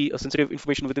expose the sensitive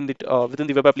information within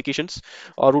the web applications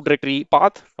root directory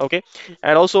path. Okay,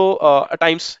 and also at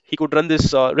times he could run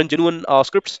genuine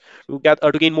scripts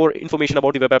to gain more information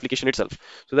about the web application itself.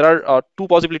 So there are two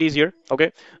possibilities here.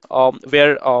 Okay,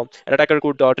 where an attacker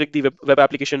could trick the web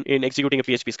application in executing a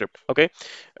PHP script. Okay,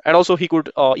 and also he could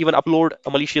even upload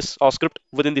a malicious script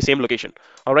within the same location.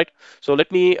 All right, so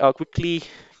let me quickly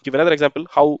give another example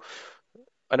how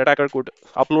an attacker could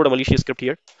upload a malicious script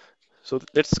here. So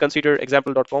let's consider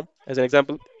example.com as an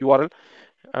example URL.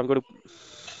 I'm going to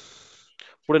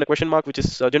put in a question mark, which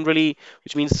is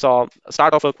which means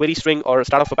start of a query string or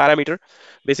start of a parameter,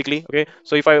 basically. Okay,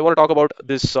 so if I want to talk about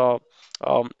this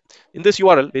um, in this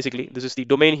URL, basically this is the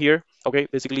domain here. Okay,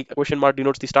 basically a question mark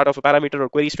denotes the start of a parameter or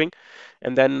query string,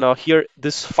 and then here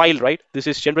this file, right? This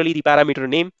is generally the parameter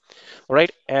name, all right?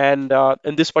 And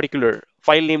in this particular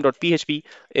file name.php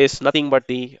is nothing but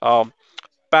the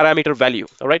parameter value.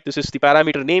 All right, this is the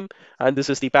parameter name, and this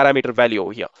is the parameter value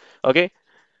over here. Okay,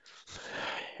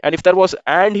 and if there was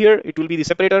and here, it will be the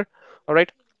separator. All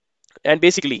right, and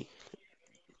basically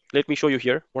let me show you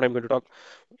here what I'm going to talk,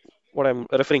 what I'm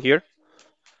referring here.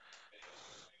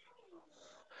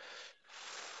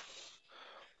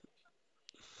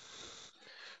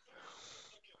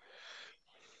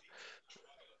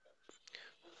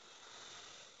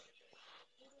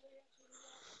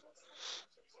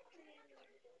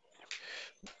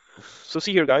 So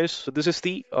see here, guys, so this is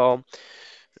the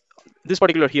this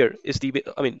particular here is the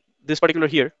I mean this particular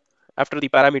here after the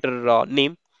parameter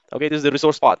name. Okay, this is the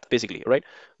resource path, basically, right?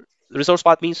 Resource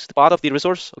path means the path of the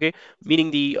resource. Okay, meaning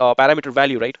the parameter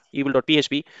value, right?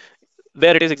 Evil.php,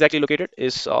 where it is exactly located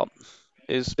is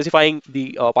is specifying the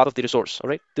path of the resource. All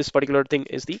right, this particular thing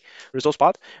is the resource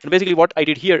path, and basically what I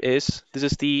did here is this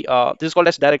is called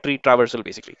as directory traversal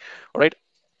basically. All right,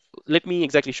 let me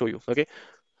exactly show you. Okay,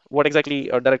 what exactly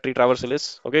a directory traversal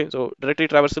is. Okay, so directory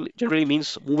traversal generally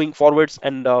means moving forwards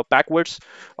and backwards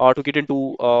to get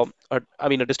into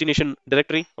a destination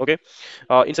directory. Okay,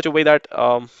 in such a way that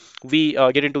we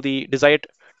get into the desired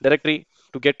directory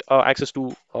to get access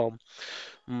to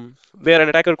where an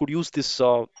attacker could use this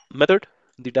method,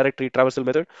 the directory traversal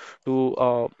method,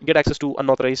 to get access to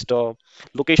unauthorized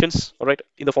locations, all right,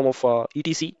 in the form of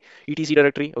etc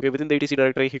directory. Okay, within the etc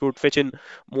directory, he could fetch in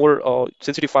more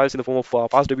sensitive files in the form of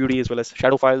passwd as well as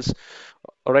shadow files,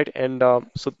 all right, and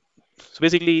so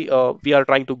basically we are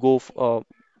trying to go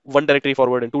one directory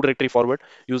forward and two directory forward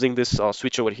using this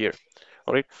switch over here.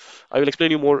 All right, I will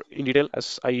explain you more in detail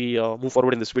as I move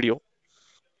forward in this video.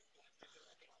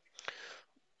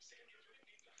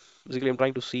 Basically, I'm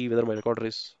trying to see whether my recorder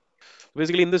is.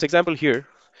 Basically, in this example here,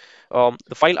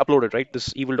 the file uploaded, right,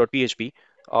 this evil.php,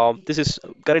 this is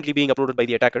currently being uploaded by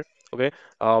the attacker, okay,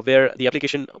 where the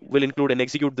application will include and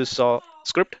execute this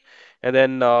script, and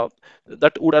then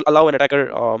that would allow an attacker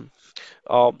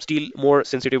steal more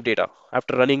sensitive data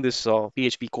after running this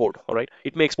PHP code. All right,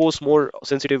 it may expose more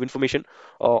sensitive information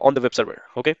on the web server.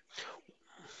 Okay,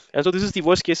 and so this is the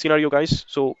worst case scenario, guys.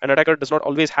 So an attacker does not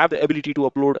always have the ability to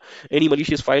upload any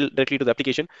malicious file directly to the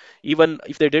application. Even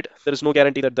if they did, there is no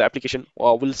guarantee that the application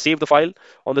will save the file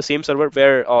on the same server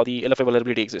where the LFA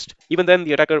vulnerability exists. Even then,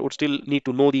 the attacker would still need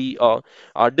to know the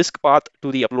disk path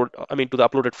to the to the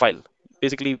uploaded file.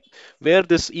 Basically, where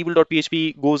this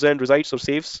evil.php goes and resides or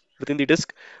saves within the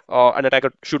disk, an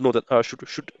attacker should know that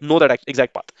should know that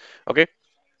exact path. Okay.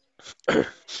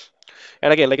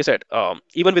 And again, like I said,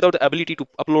 even without the ability to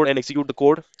upload and execute the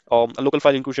code, a local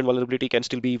file inclusion vulnerability can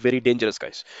still be very dangerous,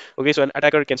 guys. Okay, so an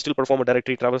attacker can still perform a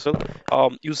directory traversal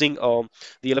using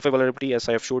the LFI vulnerability as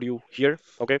I have showed you here.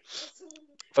 Okay,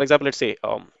 for example, let's say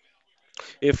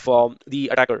if the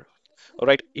attacker, all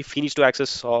right, if he needs to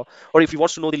access or if he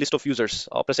wants to know the list of users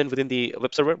present within the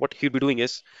web server, what he'll be doing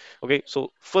is, okay,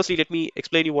 so firstly, let me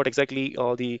explain you what exactly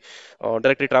the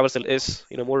directory traversal is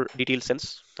in a more detailed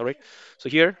sense. All right, so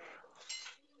here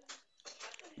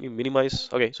me minimize.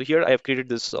 Okay, so here I have created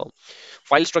this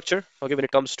file structure. Okay, when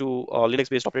it comes to Linux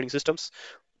based operating systems,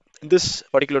 this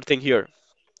particular thing here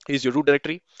is your root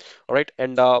directory. All right,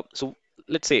 and so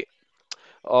let's say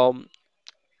um,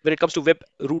 when it comes to web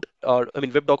root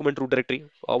web document root directory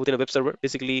within a web server,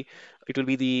 basically it will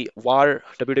be the var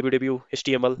www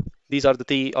html. These are the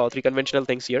three conventional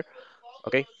things here.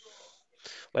 Okay,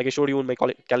 like I showed you in my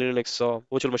Kali Linux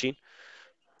virtual machine,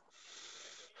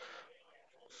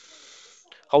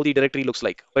 how the directory looks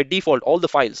like. By default, all the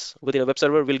files within a web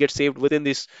server will get saved within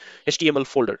this HTML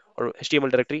folder or HTML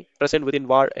directory present within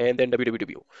var and then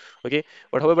www. Okay,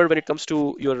 but however, when it comes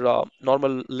to your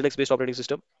normal Linux-based operating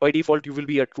system, by default you will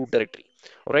be at root directory.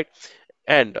 All right,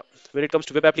 and when it comes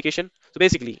to web application, so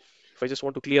basically, if I just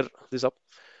want to clear this up,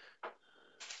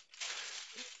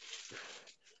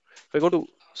 if I go to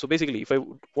so basically, if I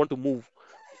want to move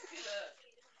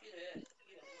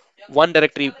one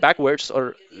directory backwards,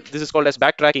 or this is called as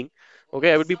backtracking.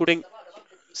 Okay, I would be putting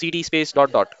cd space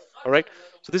dot dot. All right,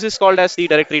 so this is called as the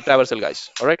directory traversal, guys.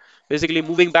 All right, basically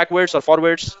moving backwards or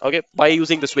forwards, okay, by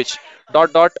using the switch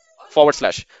dot dot forward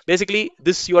slash. Basically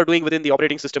this you are doing within the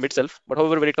operating system itself, but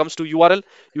however when it comes to URL,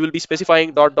 you will be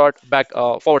specifying dot dot back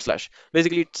forward slash.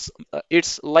 Basically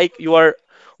it's like you are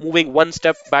moving one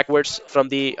step backwards from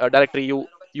the directory you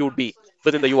would be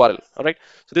within the URL. All right,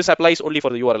 so this applies only for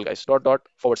the URL, guys. Dot dot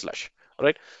forward slash. All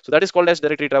right, so that is called as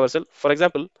directory traversal. For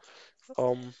example,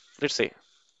 let's say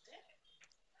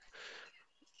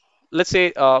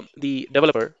the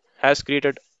developer has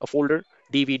created a folder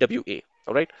dvwa.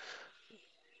 All right,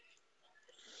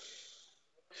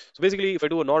 so basically if I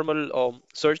do a normal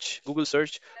search, Google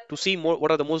search, to see more what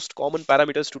are the most common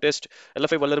parameters to test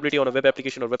LFA vulnerability on a web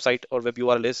application or website or web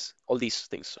URL is all these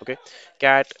things. Okay,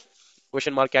 cat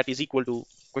question mark cat is equal to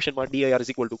question mark dir is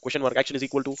equal to question mark action is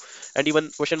equal to, and even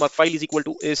question mark file is equal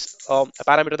to is a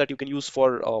parameter that you can use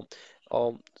for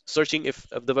searching if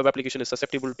the web application is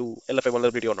susceptible to LFA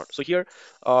vulnerability or not. So here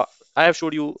I have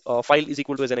showed you file is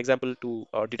equal to as an example to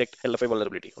detect LFA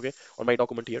vulnerability. Okay, on my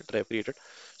document here that I have created.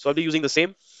 So I'll be using the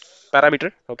same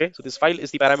parameter. Okay, so this file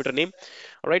is the parameter name.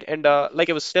 All right, and like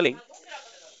I was telling,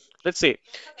 let's say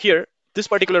here this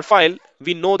particular file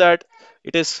we know that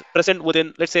it is present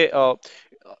within, let's say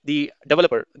the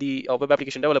web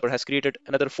application developer has created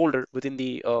another folder within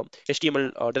the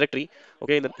HTML directory,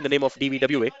 okay, in the name of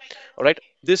dvwa. All right,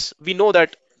 this we know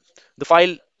that the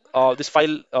file this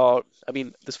file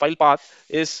this file path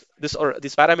is this, or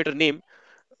this parameter name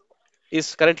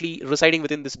is currently residing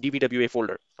within this DBWA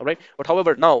folder. All right. But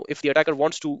however, now if the attacker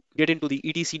wants to get into the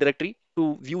etc directory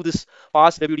to view this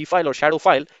pass WD file or shadow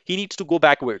file, he needs to go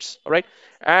backwards. All right.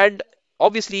 And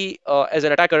obviously, as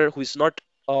an attacker who is not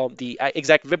the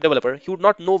exact web developer, he would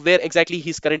not know where exactly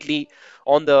he's currently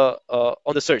on the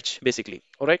search, basically.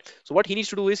 All right. So what he needs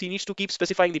to do is he needs to keep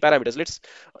specifying the parameters. Let's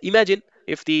imagine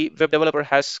if the web developer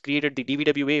has created the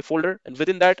DBWA folder, and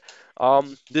within that,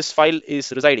 this file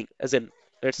is residing. As in,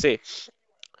 let's say,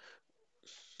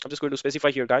 I'm just going to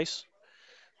specify here, guys.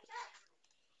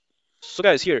 So,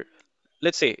 guys, here,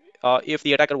 let's say if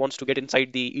the attacker wants to get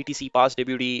inside the etc pass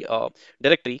wd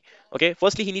directory, okay,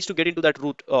 firstly he needs to get into that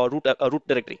root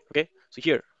directory. Okay, so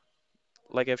here,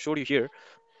 like I've showed you here,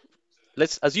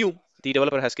 let's assume the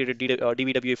developer has created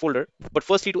DBWA folder, but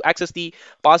firstly to access the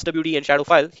passwd and shadow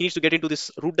file, he needs to get into this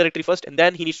root directory first, and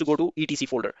then he needs to go to etc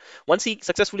folder. Once he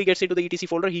successfully gets into the etc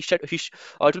folder,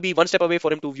 it will be one step away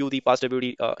for him to view the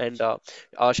passwd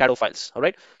and shadow files. All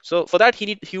right. So for that,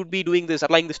 he would be doing this,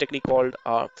 applying this technique called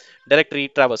directory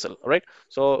traversal. All right.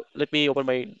 So let me open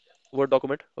my Word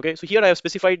document. Okay, so here I have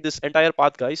specified this entire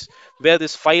path, guys, where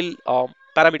this file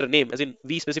parameter name, as in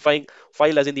we specifying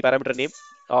file as in the parameter name,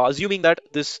 assuming that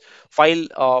this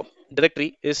file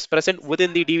directory is present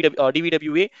within the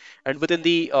DVWA and within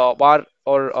the var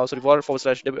or sorry var forward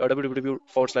slash www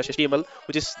forward slash HTML,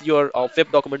 which is your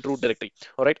web document root directory.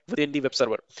 All right, within the web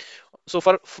server. So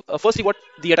firstly, what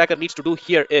the attacker needs to do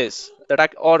here is the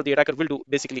attacker will do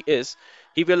basically is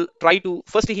he will try to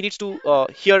firstly he needs to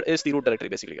here is the root directory,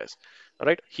 basically, guys. All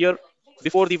right, here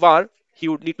before the var he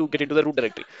would need to get into the root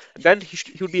directory, then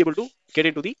he would be able to get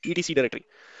into the etc directory.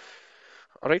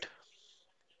 All right,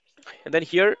 and then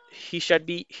here he shall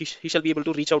be able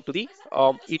to reach out to the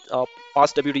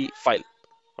pass wd file.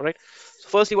 All right, so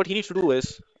firstly what he needs to do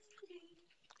is,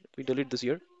 we delete this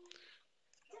here.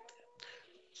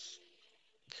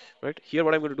 Right here,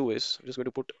 what I'm going to do is I'm just going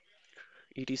to put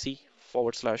etc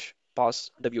forward slash pass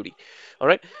wd. All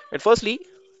right, and firstly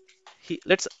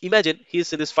let's imagine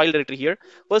he's in this file directory here.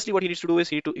 Firstly, what he needs to do is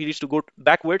he needs to go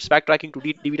backwards, backtracking to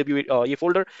DWA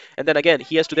folder, and then again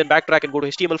he has to then backtrack and go to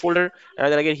HTML folder,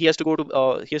 and then again he has to do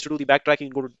the backtracking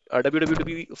and go to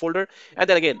www folder, and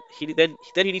then again he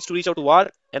needs to reach out to var,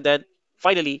 and then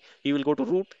finally he will go to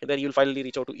root, and then he will finally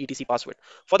reach out to etc password.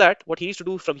 For that, what he needs to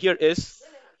do from here is,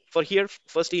 for here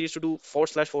first he needs to do forward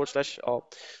slash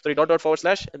sorry dot dot forward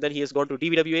slash, and then he has gone to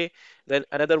dbwa, then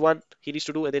another one he needs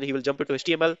to do, and then he will jump into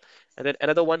html, and then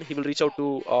another one he will reach out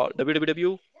to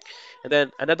www, and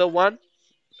then another one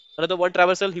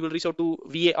traversal he will reach out to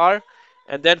var,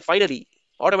 and then finally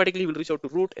automatically he will reach out to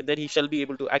root, and then he shall be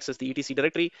able to access the etc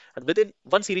directory, and within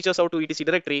once he reaches out to etc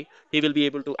directory, he will be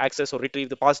able to access or retrieve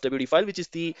the pass wd file, which is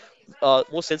the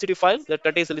most sensitive file that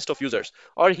contains a list of users.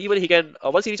 Or even he can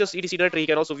once he reaches etc directory, he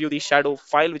can also view the shadow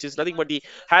file, which is nothing but the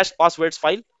hash passwords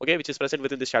file, okay, which is present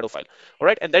within the shadow file. All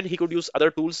right, and then he could use other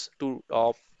tools to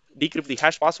decrypt the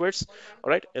hash passwords.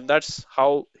 All right, and that's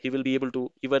how he will be able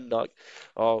to even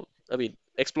uh, I mean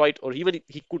exploit, or even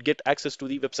he could get access to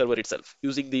the web server itself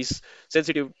using these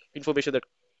sensitive information that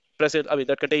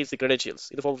that contains the credentials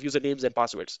in the form of usernames and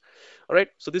passwords. All right,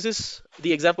 so this is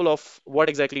the example of what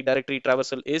exactly directory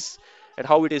traversal is and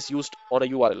how it is used on a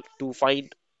URL to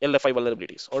find LFI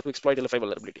vulnerabilities or to exploit LFI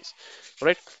vulnerabilities. All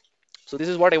right, so this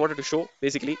is what I wanted to show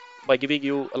basically by giving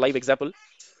you a live example.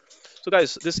 So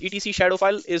guys, this etc shadow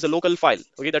file is a local file,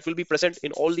 okay, that will be present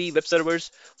in all the web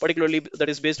servers, particularly that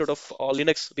is based out of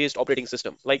Linux-based operating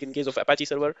system, like in case of Apache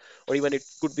server, or even it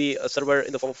could be a server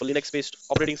in the form of a Linux-based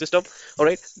operating system, all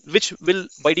right, which will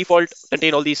by default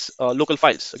contain all these local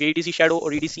files. Okay, etc shadow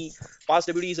or etc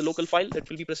passwd is a local file that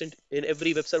will be present in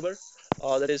every web server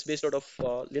that is based out of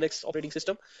Linux operating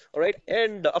system, all right,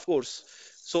 and of course,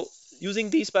 so using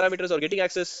these parameters or getting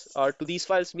access to these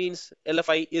files means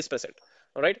LFI is present.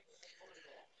 All right,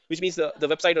 which means the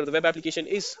website or the web application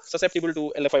is susceptible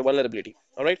to LFI vulnerability.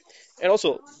 All right, and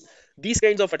also these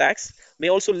kinds of attacks may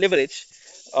also leverage.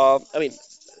 I mean,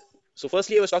 so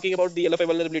firstly, I was talking about the LFI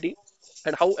vulnerability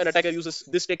and how an attacker uses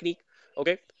this technique.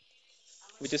 Okay,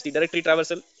 which is the directory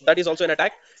traversal. That is also an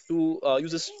attack to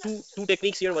uses two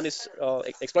techniques here. One is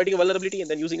exploiting a vulnerability and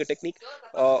then using a technique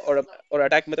or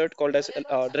attack method called as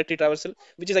directory traversal,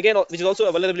 which is again which is also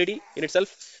a vulnerability in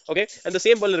itself. Okay, and the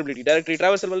same vulnerability, directory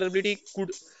traversal vulnerability,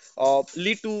 could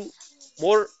lead to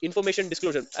more information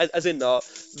disclosure, as in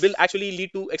will actually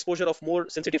lead to exposure of more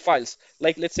sensitive files,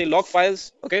 like let's say log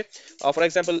files. Okay, for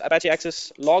example, Apache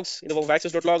access logs in the form of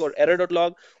access.log or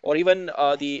error.log, or even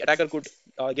the attacker could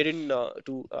get in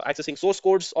to accessing source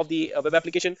codes of the web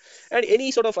application and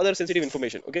any sort of other sensitive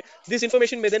information. Okay, this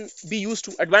information may then be used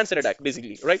to advance an attack,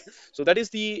 basically, right? So that is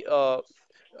the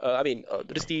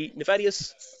there is the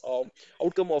nefarious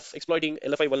outcome of exploiting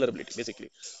LFI vulnerability, basically.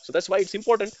 So that's why it's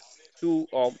important to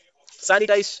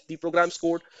sanitize the program's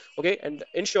code, okay, and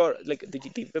ensure like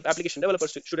the web application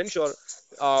developers should ensure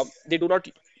they do not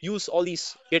use all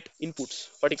these get inputs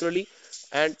particularly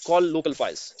and call local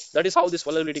files. That is how this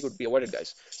vulnerability could be avoided,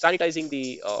 guys. Sanitizing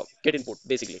the get input,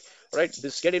 basically. Right?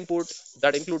 This get input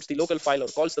that includes the local file or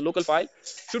calls the local file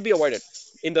should be avoided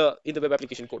in the web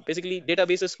application code. Basically,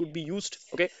 databases could be used,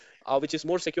 okay, which is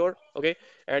more secure, okay.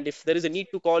 And if there is a need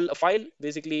to call a file,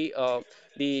 basically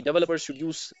the developers should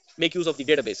use make use of the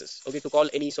databases, okay, to call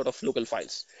any sort of local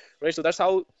files, right? So that's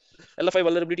how LFI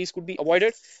vulnerabilities could be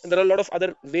avoided, and there are a lot of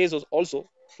other ways also,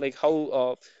 like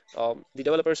how the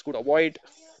developers could avoid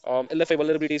LFI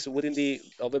vulnerabilities within the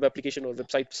web application or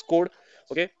website's code,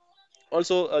 okay.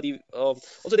 Also,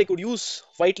 also they could use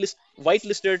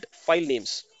whitelisted file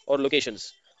names or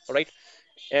locations, all right,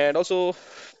 and also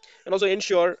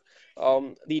ensure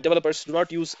the developers do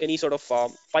not use any sort of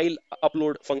file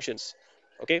upload functions,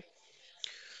 okay.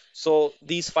 So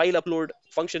these file upload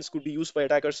functions could be used by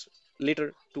attackers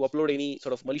later to upload any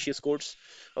sort of malicious codes,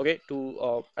 okay,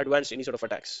 to advance any sort of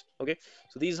attacks. Okay,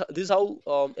 so this is how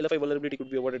LFI vulnerability could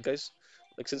be avoided, guys.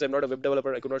 Like since I'm not a web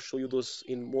developer, I could not show you those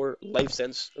in more live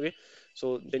sense. Okay,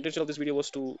 so the intention of this video was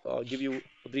to give you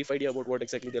a brief idea about what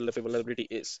exactly the LFA vulnerability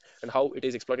is and how it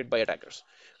is exploited by attackers,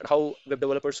 and how web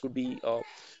developers could be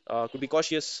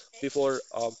cautious before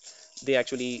they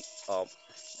actually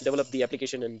develop the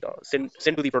application and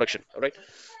send to the production. All right.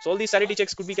 So all these sanity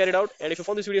checks could be carried out. And if you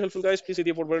found this video helpful, guys, please hit the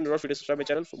support button and don't forget to subscribe my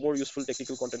channel for more useful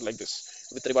technical content like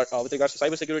this. With regards to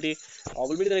cybersecurity, we'll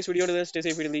meet in the next video. Until then, stay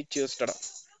safe, eat cheers, tada.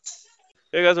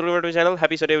 Hey guys, welcome to my channel.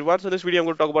 Happy Saturday, everyone. So in this video, I'm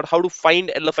going to talk about how to find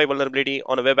LFI vulnerability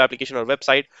on a web application or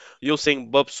website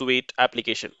using BurpSuite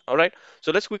application. All right.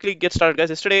 So let's quickly get started, guys.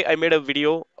 Yesterday, I made a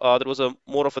video that was a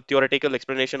more of a theoretical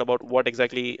explanation about what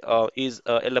exactly is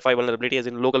LFI vulnerability, as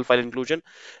in local file inclusion,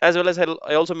 as well as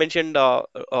I also mentioned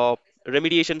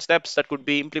remediation steps that could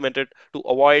be implemented to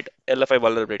avoid LFI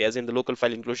vulnerability, as in the local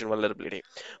file inclusion vulnerability.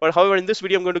 But however, in this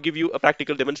video, I'm going to give you a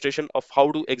practical demonstration of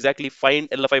how to exactly find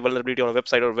LFI vulnerability on a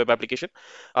website or web application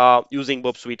using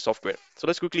BurpSuite software. So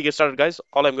let's quickly get started, guys.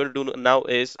 All I'm going to do now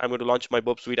is I'm going to launch my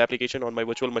BurpSuite application on my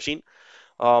virtual machine.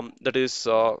 That is,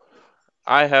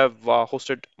 I have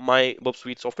hosted my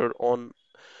BurpSuite software on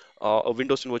a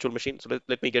Windows 10 virtual machine. So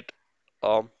let me get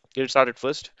it started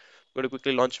first. I'm going to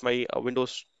quickly launch my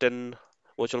Windows 10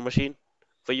 virtual machine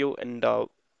for you, and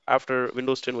after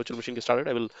Windows 10 virtual machine gets started,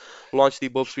 I will launch the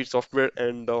BurpSuite software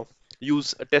and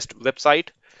use a test website.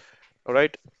 All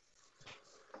right,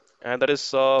 and that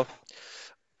is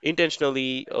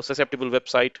intentionally a susceptible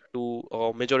website to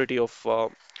um, majority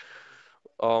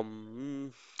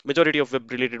of web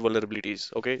related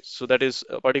vulnerabilities. Okay, so that is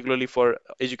particularly for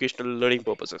educational learning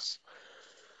purposes.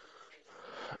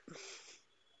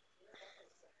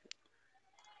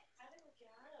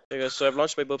 Okay, guys, so I've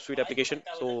launched my Burp Suite application.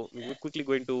 So we're quickly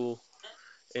going to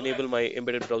enable my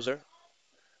embedded browser.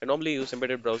 I normally use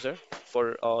embedded browser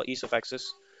for ease of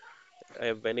access. I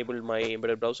have enabled my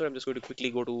embedded browser. I'm just going to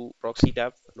quickly go to proxy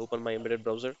tab and open my embedded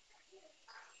browser.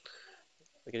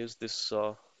 I can use this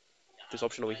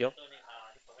option over here.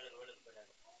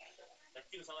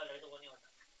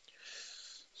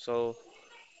 So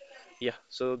yeah,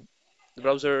 so the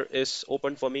browser is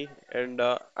open for me, and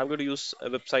I'm going to use a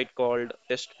website called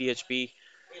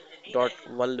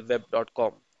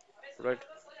testphp.vulnweb.com. Right.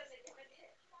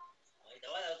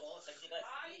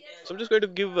 So I'm just going to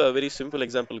give a very simple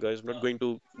example, guys. I'm not going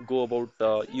to go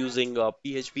about using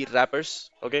PHP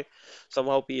wrappers. Okay,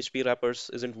 somehow PHP wrappers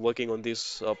isn't working on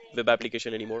this web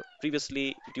application anymore.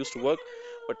 Previously, it used to work,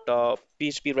 but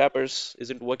PHP wrappers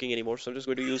isn't working anymore. So I'm just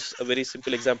going to use a very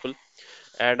simple example,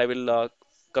 and I will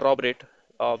corroborate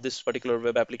this particular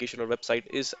web application or website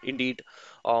is indeed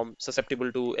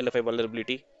susceptible to LFI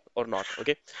vulnerability or not.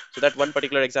 Okay, so that one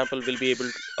particular example will be able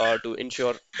to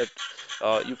ensure that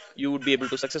you would be able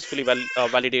to successfully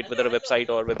validate whether a website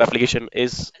or web application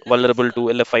is vulnerable to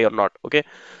LFI or not. Okay,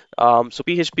 so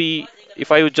PHP,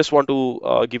 if I would just want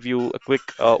to give you a quick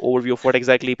overview of what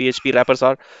exactly PHP wrappers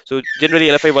are. So generally,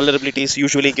 LFI vulnerabilities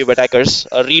usually give attackers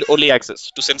read-only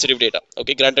access to sensitive data,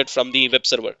 okay, granted from the web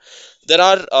server. There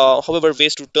are, however,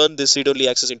 ways to turn this read-only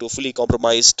access into a fully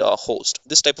compromised host.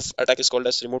 This type of attack is called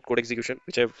as remote code execution,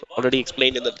 which I've already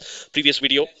explained in the previous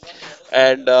video,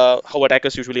 and how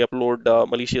attackers usually upload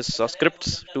malicious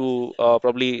scripts to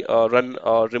probably run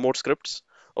remote scripts,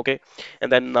 okay,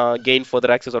 and then gain further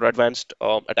access or advanced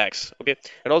attacks, okay.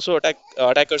 And also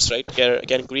attackers, right,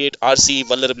 can create RC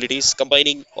vulnerabilities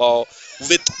combining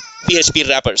with PHP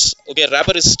wrappers. Okay,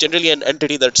 wrapper is generally an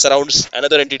entity that surrounds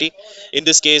another entity, in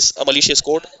this case, a malicious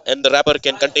code, and the wrapper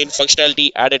can contain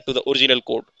functionality added to the original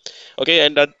code. Okay,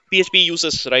 and PHP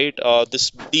uses, right,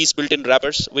 these built-in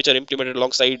wrappers which are implemented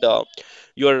alongside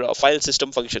your file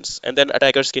system functions, and then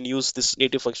attackers can use this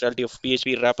native functionality of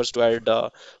PHP wrappers to add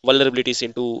vulnerabilities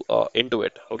into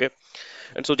it. Okay,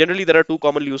 and so generally there are two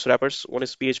commonly used wrappers. One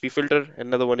is PHP filter, and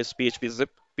another one is PHP zip.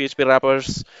 PHP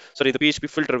wrappers, sorry, the PHP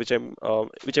filter, which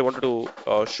I wanted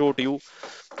to show to you,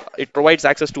 it provides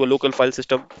access to a local file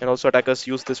system, and also attackers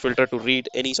use this filter to read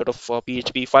any sort of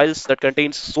PHP files that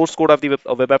contains source code of the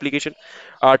web application,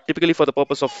 typically for the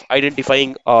purpose of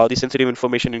identifying the sensitive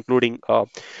information, including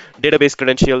database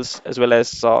credentials as well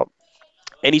as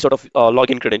any sort of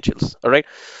login credentials. All right,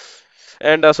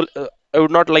 and I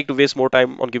would not like to waste more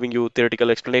time on giving you theoretical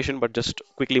explanation, but just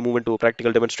quickly move into a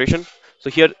practical demonstration. So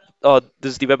here,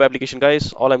 this is the web application,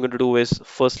 guys. All I'm going to do is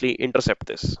firstly intercept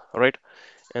this. All right,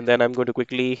 and then I'm going to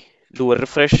quickly do a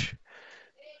refresh.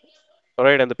 All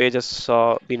right, and the page has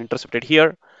been intercepted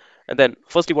here. And then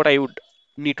firstly, what I would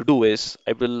need to do is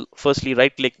I will firstly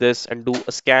right click this and do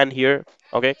a scan here.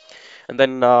 Okay, and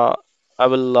then I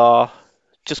will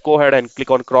just go ahead and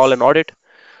click on crawl and audit.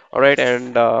 All right,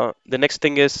 and the next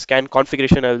thing is scan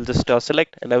configuration. I will just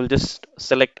select, and I will just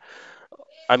select,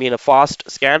 I mean, a fast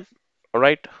scan. All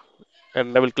right,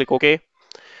 and I will click OK.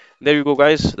 There you go,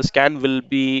 guys. The scan will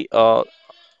be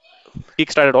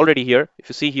kickstarted already here. If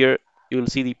you see here, you will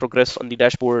see the progress on the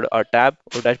dashboard tab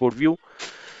or dashboard view.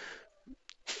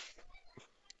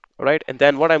 All right, and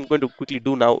then what I'm going to quickly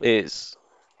do now is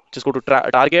just go to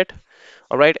target.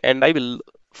 All right, and I will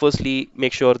firstly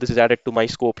make sure this is added to my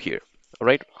scope here. All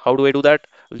right, how do I do that?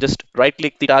 I'll just right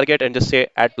click the target and just say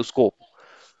add to scope.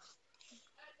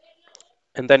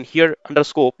 And then here under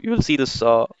scope you will see this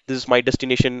is my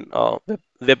destination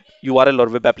web URL or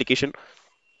web application.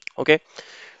 Okay,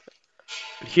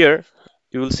 here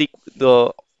you will see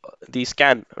the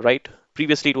scan, right?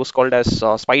 Previously it was called as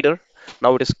spider,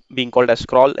 now it is being called as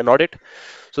crawl and audit.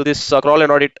 So this crawl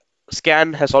and audit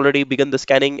scan has already begun the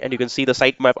scanning, and you can see the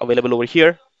sitemap available over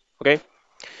here. Okay,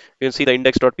 you can see the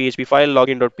index.php file,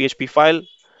 login.php file.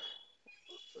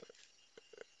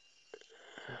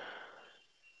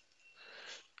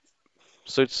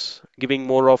 So it's giving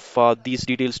more of these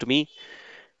details to me.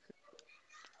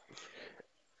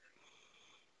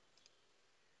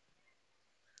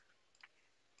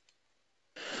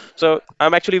 So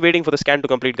I'm actually waiting for the scan to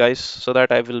complete, guys, so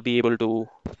that I will be able to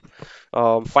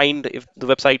find if the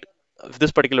website, if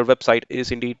this particular website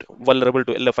is indeed vulnerable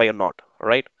to LFI or not. All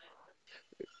right.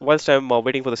 Whilst I'm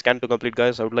waiting for the scan to complete,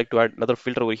 guys, I would like to add another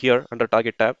filter over here under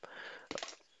target tab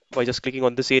by just clicking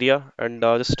on this area and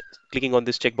just clicking on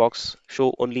this checkbox,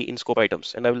 show only in scope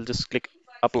items, and I will just click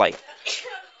apply.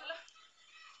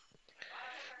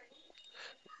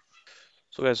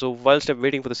 So guys, so whilst I'm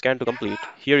waiting for the scan to complete,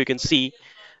 here you can see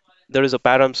there is a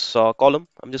params column.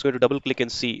 I'm just going to double click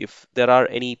and see if there are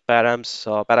any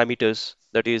parameters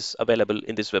that is available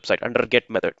in this website under get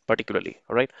method particularly.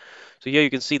 All right. So here you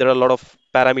can see there are a lot of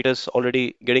parameters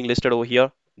already getting listed over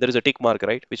here. There is a tick mark,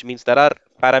 right, which means there are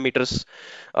parameters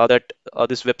that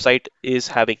this website is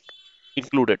having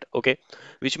included. Okay,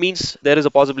 which means there is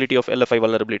a possibility of LFI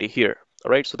vulnerability here.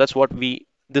 All right. So that's what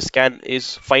this scan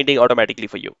is finding automatically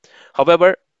for you.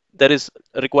 However, there is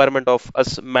a requirement of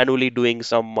us manually doing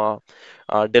some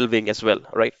delving as well,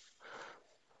 right?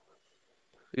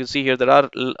 You can see here there are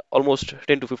almost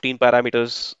 10 to 15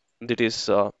 parameters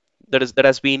that that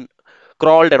has been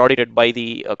crawled and audited by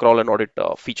the crawl and audit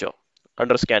feature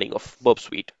under scanning of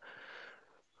BurpSuite.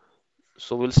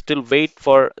 So we'll still wait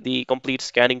for the complete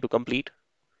scanning to complete.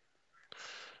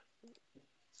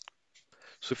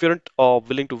 So if you're not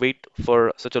willing to wait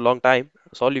for such a long time,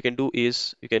 so all you can do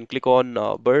is you can click on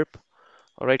Burp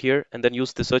right here and then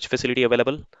use the search facility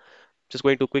available. Just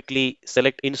going to quickly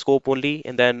select in scope only,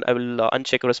 and then I will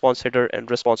uncheck response header and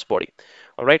response body.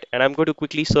 All right, and I'm going to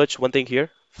quickly search one thing here.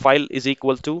 File is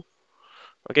equal to,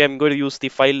 okay, I'm going to use the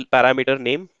file parameter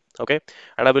name. Okay,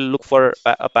 and I will look for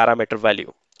a parameter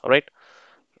value. All right,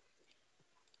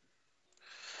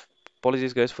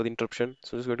 apologies guys for the interruption.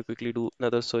 So I'm just going to quickly do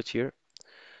another search here.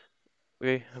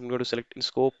 Okay, I'm going to select in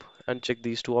scope and check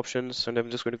these two options, and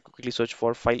I'm just going to quickly search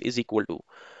for file is equal to.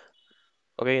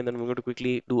 Okay, and then I'm going to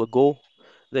quickly do a go.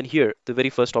 Then here, the very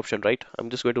first option, right? I'm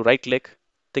just going to right click.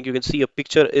 I think you can see a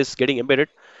picture is getting embedded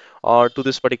to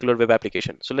this particular web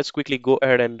application. So let's quickly go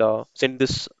ahead and send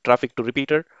this traffic to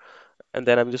repeater. And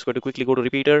then I'm just going to quickly go to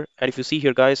repeater. And if you see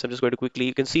here, guys, I'm just going to quickly,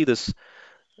 you can see this.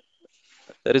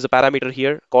 There is a parameter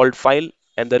here called file,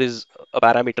 and there is a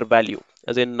parameter value,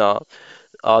 as in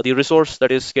the resource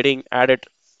that is getting added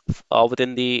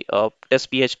within the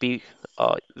test PHP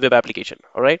web application,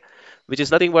 all right, which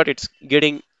is nothing but it's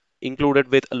getting included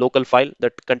with a local file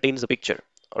that contains the picture.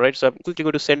 All right, so I'm quickly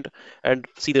going to send and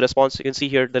see the response. You can see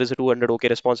here there is a 200 OK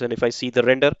response, and if I see the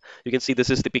render, you can see this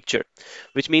is the picture,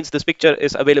 which means this picture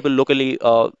is available locally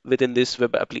within this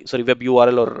web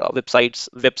URL or website's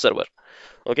web server.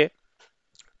 Okay,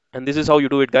 and this is how you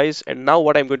do it, guys. And now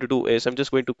what I'm going to do is I'm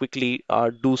just going to quickly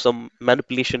do some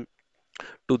manipulation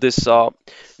to this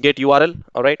get URL,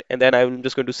 all right, and then I'm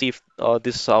just going to see if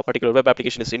this particular web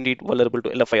application is indeed vulnerable to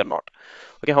LFI or not.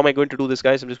 Okay, how am I going to do this,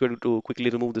 guys? I'm just going to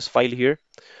quickly remove this file here.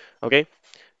 Okay,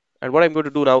 and what I'm going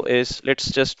to do now is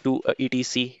let's just do a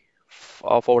etc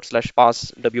forward slash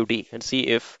pass wd and see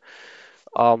if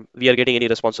we are getting any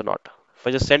response or not. If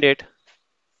I just send it,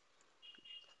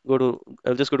 go to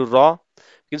I'll just go to raw.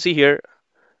 You can see here,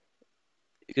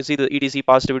 you can see the etc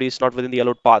pass wd is not within the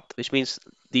allowed path, which means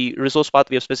the resource path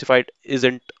we have specified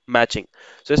isn't matching.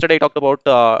 So yesterday I talked about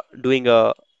doing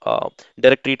a,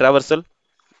 directory traversal.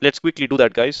 Let's quickly do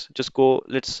that, guys. Just go,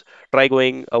 let's try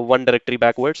going one directory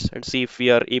backwards and see if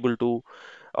we are able to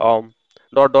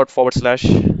dot dot forward slash,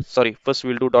 sorry, first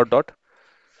we'll do dot dot,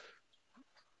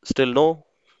 still no.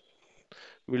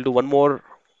 We'll do one more,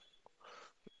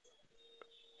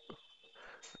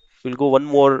 we'll go one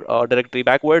more directory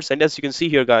backwards, and as you can see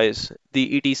here, guys,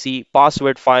 the etc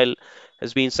password file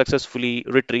has been successfully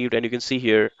retrieved, and you can see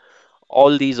here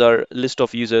all these are list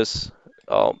of users,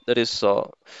 that is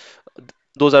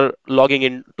those are logging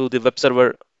into the web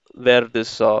server where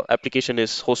this application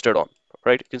is hosted on,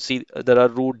 right? You can see there are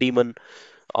root daemon,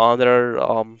 there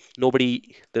are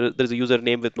nobody, there's a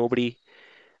username with nobody,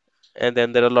 and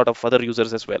then there are a lot of other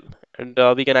users as well. And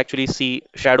we can actually see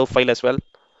shadow file as well,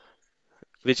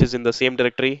 which is in the same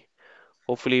directory.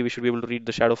 Hopefully we should be able to read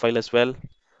the shadow file as well.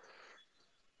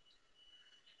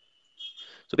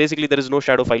 So basically there is no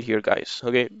shadow file here, guys.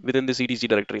 Okay, within this etc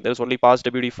directory there is only pass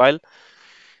wd file.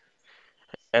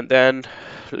 And then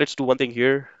let's do one thing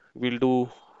here.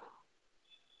 We'll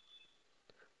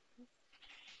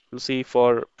see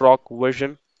for proc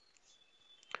version.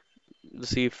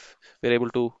 Let's see if we're able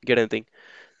to get anything.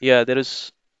 Yeah, there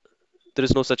is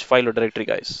no such file or directory,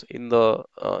 guys, in the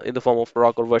form of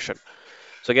proc or version.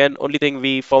 So again, only thing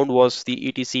we found was the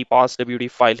etc pass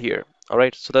wd file here. All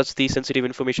right, so that's the sensitive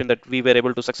information that we were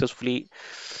able to successfully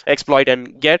exploit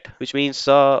and get, which means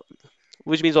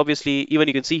obviously even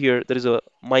you can see here there is a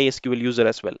MySQL user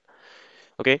as well.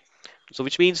 Okay, so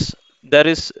which means there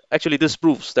is actually, this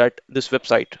proves that this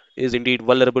website is indeed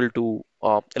vulnerable to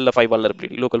LFI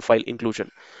vulnerability, local file inclusion.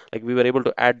 Like we were able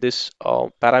to add this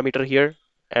parameter here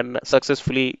and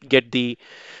successfully get the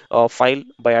file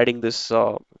by adding this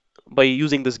by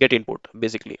using this get input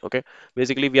basically. Okay,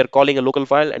 basically we are calling a local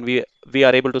file and we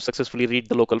are able to successfully read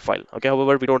the local file. Okay,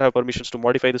 however we don't have permissions to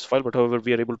modify this file, but however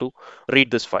we are able to read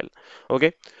this file.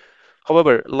 Okay,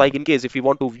 however, like in case if you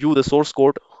want to view the source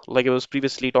code, like I was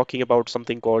previously talking about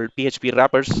something called PHP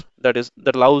wrappers, that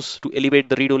allows to elevate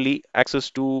the read-only access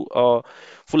to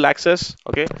full access.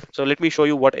 Okay, so let me show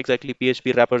you what exactly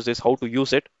PHP wrappers is, how to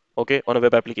use it. Okay, on a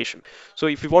web application. So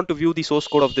if you want to view the source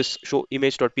code of this show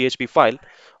image.php file,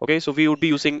 okay, so we'd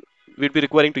be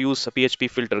requiring to use a PHP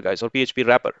filter, guys, or PHP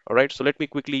wrapper. All right, so let me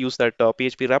quickly use that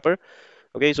PHP wrapper.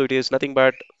 Okay, so it is nothing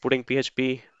but putting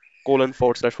PHP colon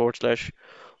forward slash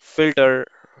filter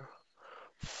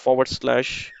forward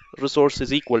slash resource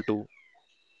is equal to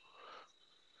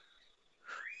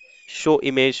show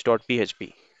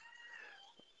image.php.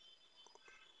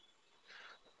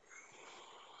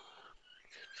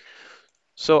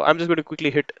 So I'm just going to quickly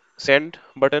hit send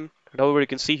button. And however, you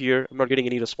can see here, I'm not getting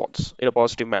any response in a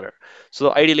positive manner.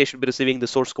 So ideally, I should be receiving the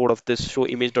source code of this show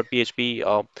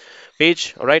image.php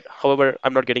page. All right. However,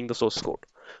 I'm not getting the source code,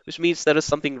 which means there is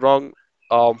something wrong.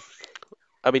 Um,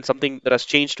 I mean, something that has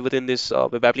changed within this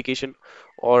web application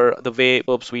or the way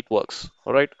BurpSuite works.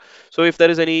 All right. So if there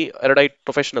is any erudite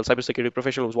professional, cybersecurity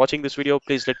professional who's watching this video,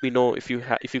 please let me know if you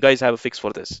guys have a fix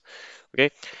for this. Okay,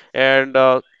 and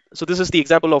so this is the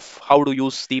example of how to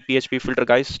use the PHP filter,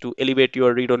 guys, to elevate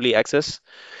your read-only access.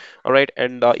 All right,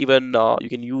 and even you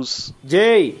can use,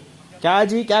 जय क्या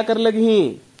जी क्या कर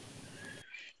लगी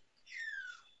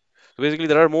basically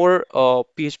there are more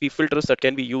PHP filters that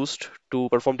can be used to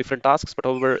perform different tasks, but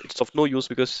however it's of no use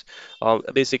because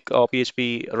basic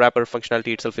PHP wrapper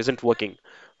functionality itself isn't working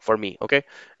for me. Okay,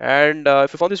 and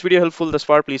if you found this video helpful thus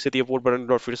far, please hit the upvote button.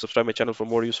 Don't forget to subscribe my channel for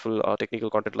more useful technical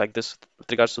content like this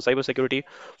with regards to cybersecurity.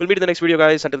 We'll meet in the next video,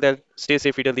 guys. Until then, stay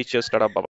safe, eat healthy, cheers, tada, bye.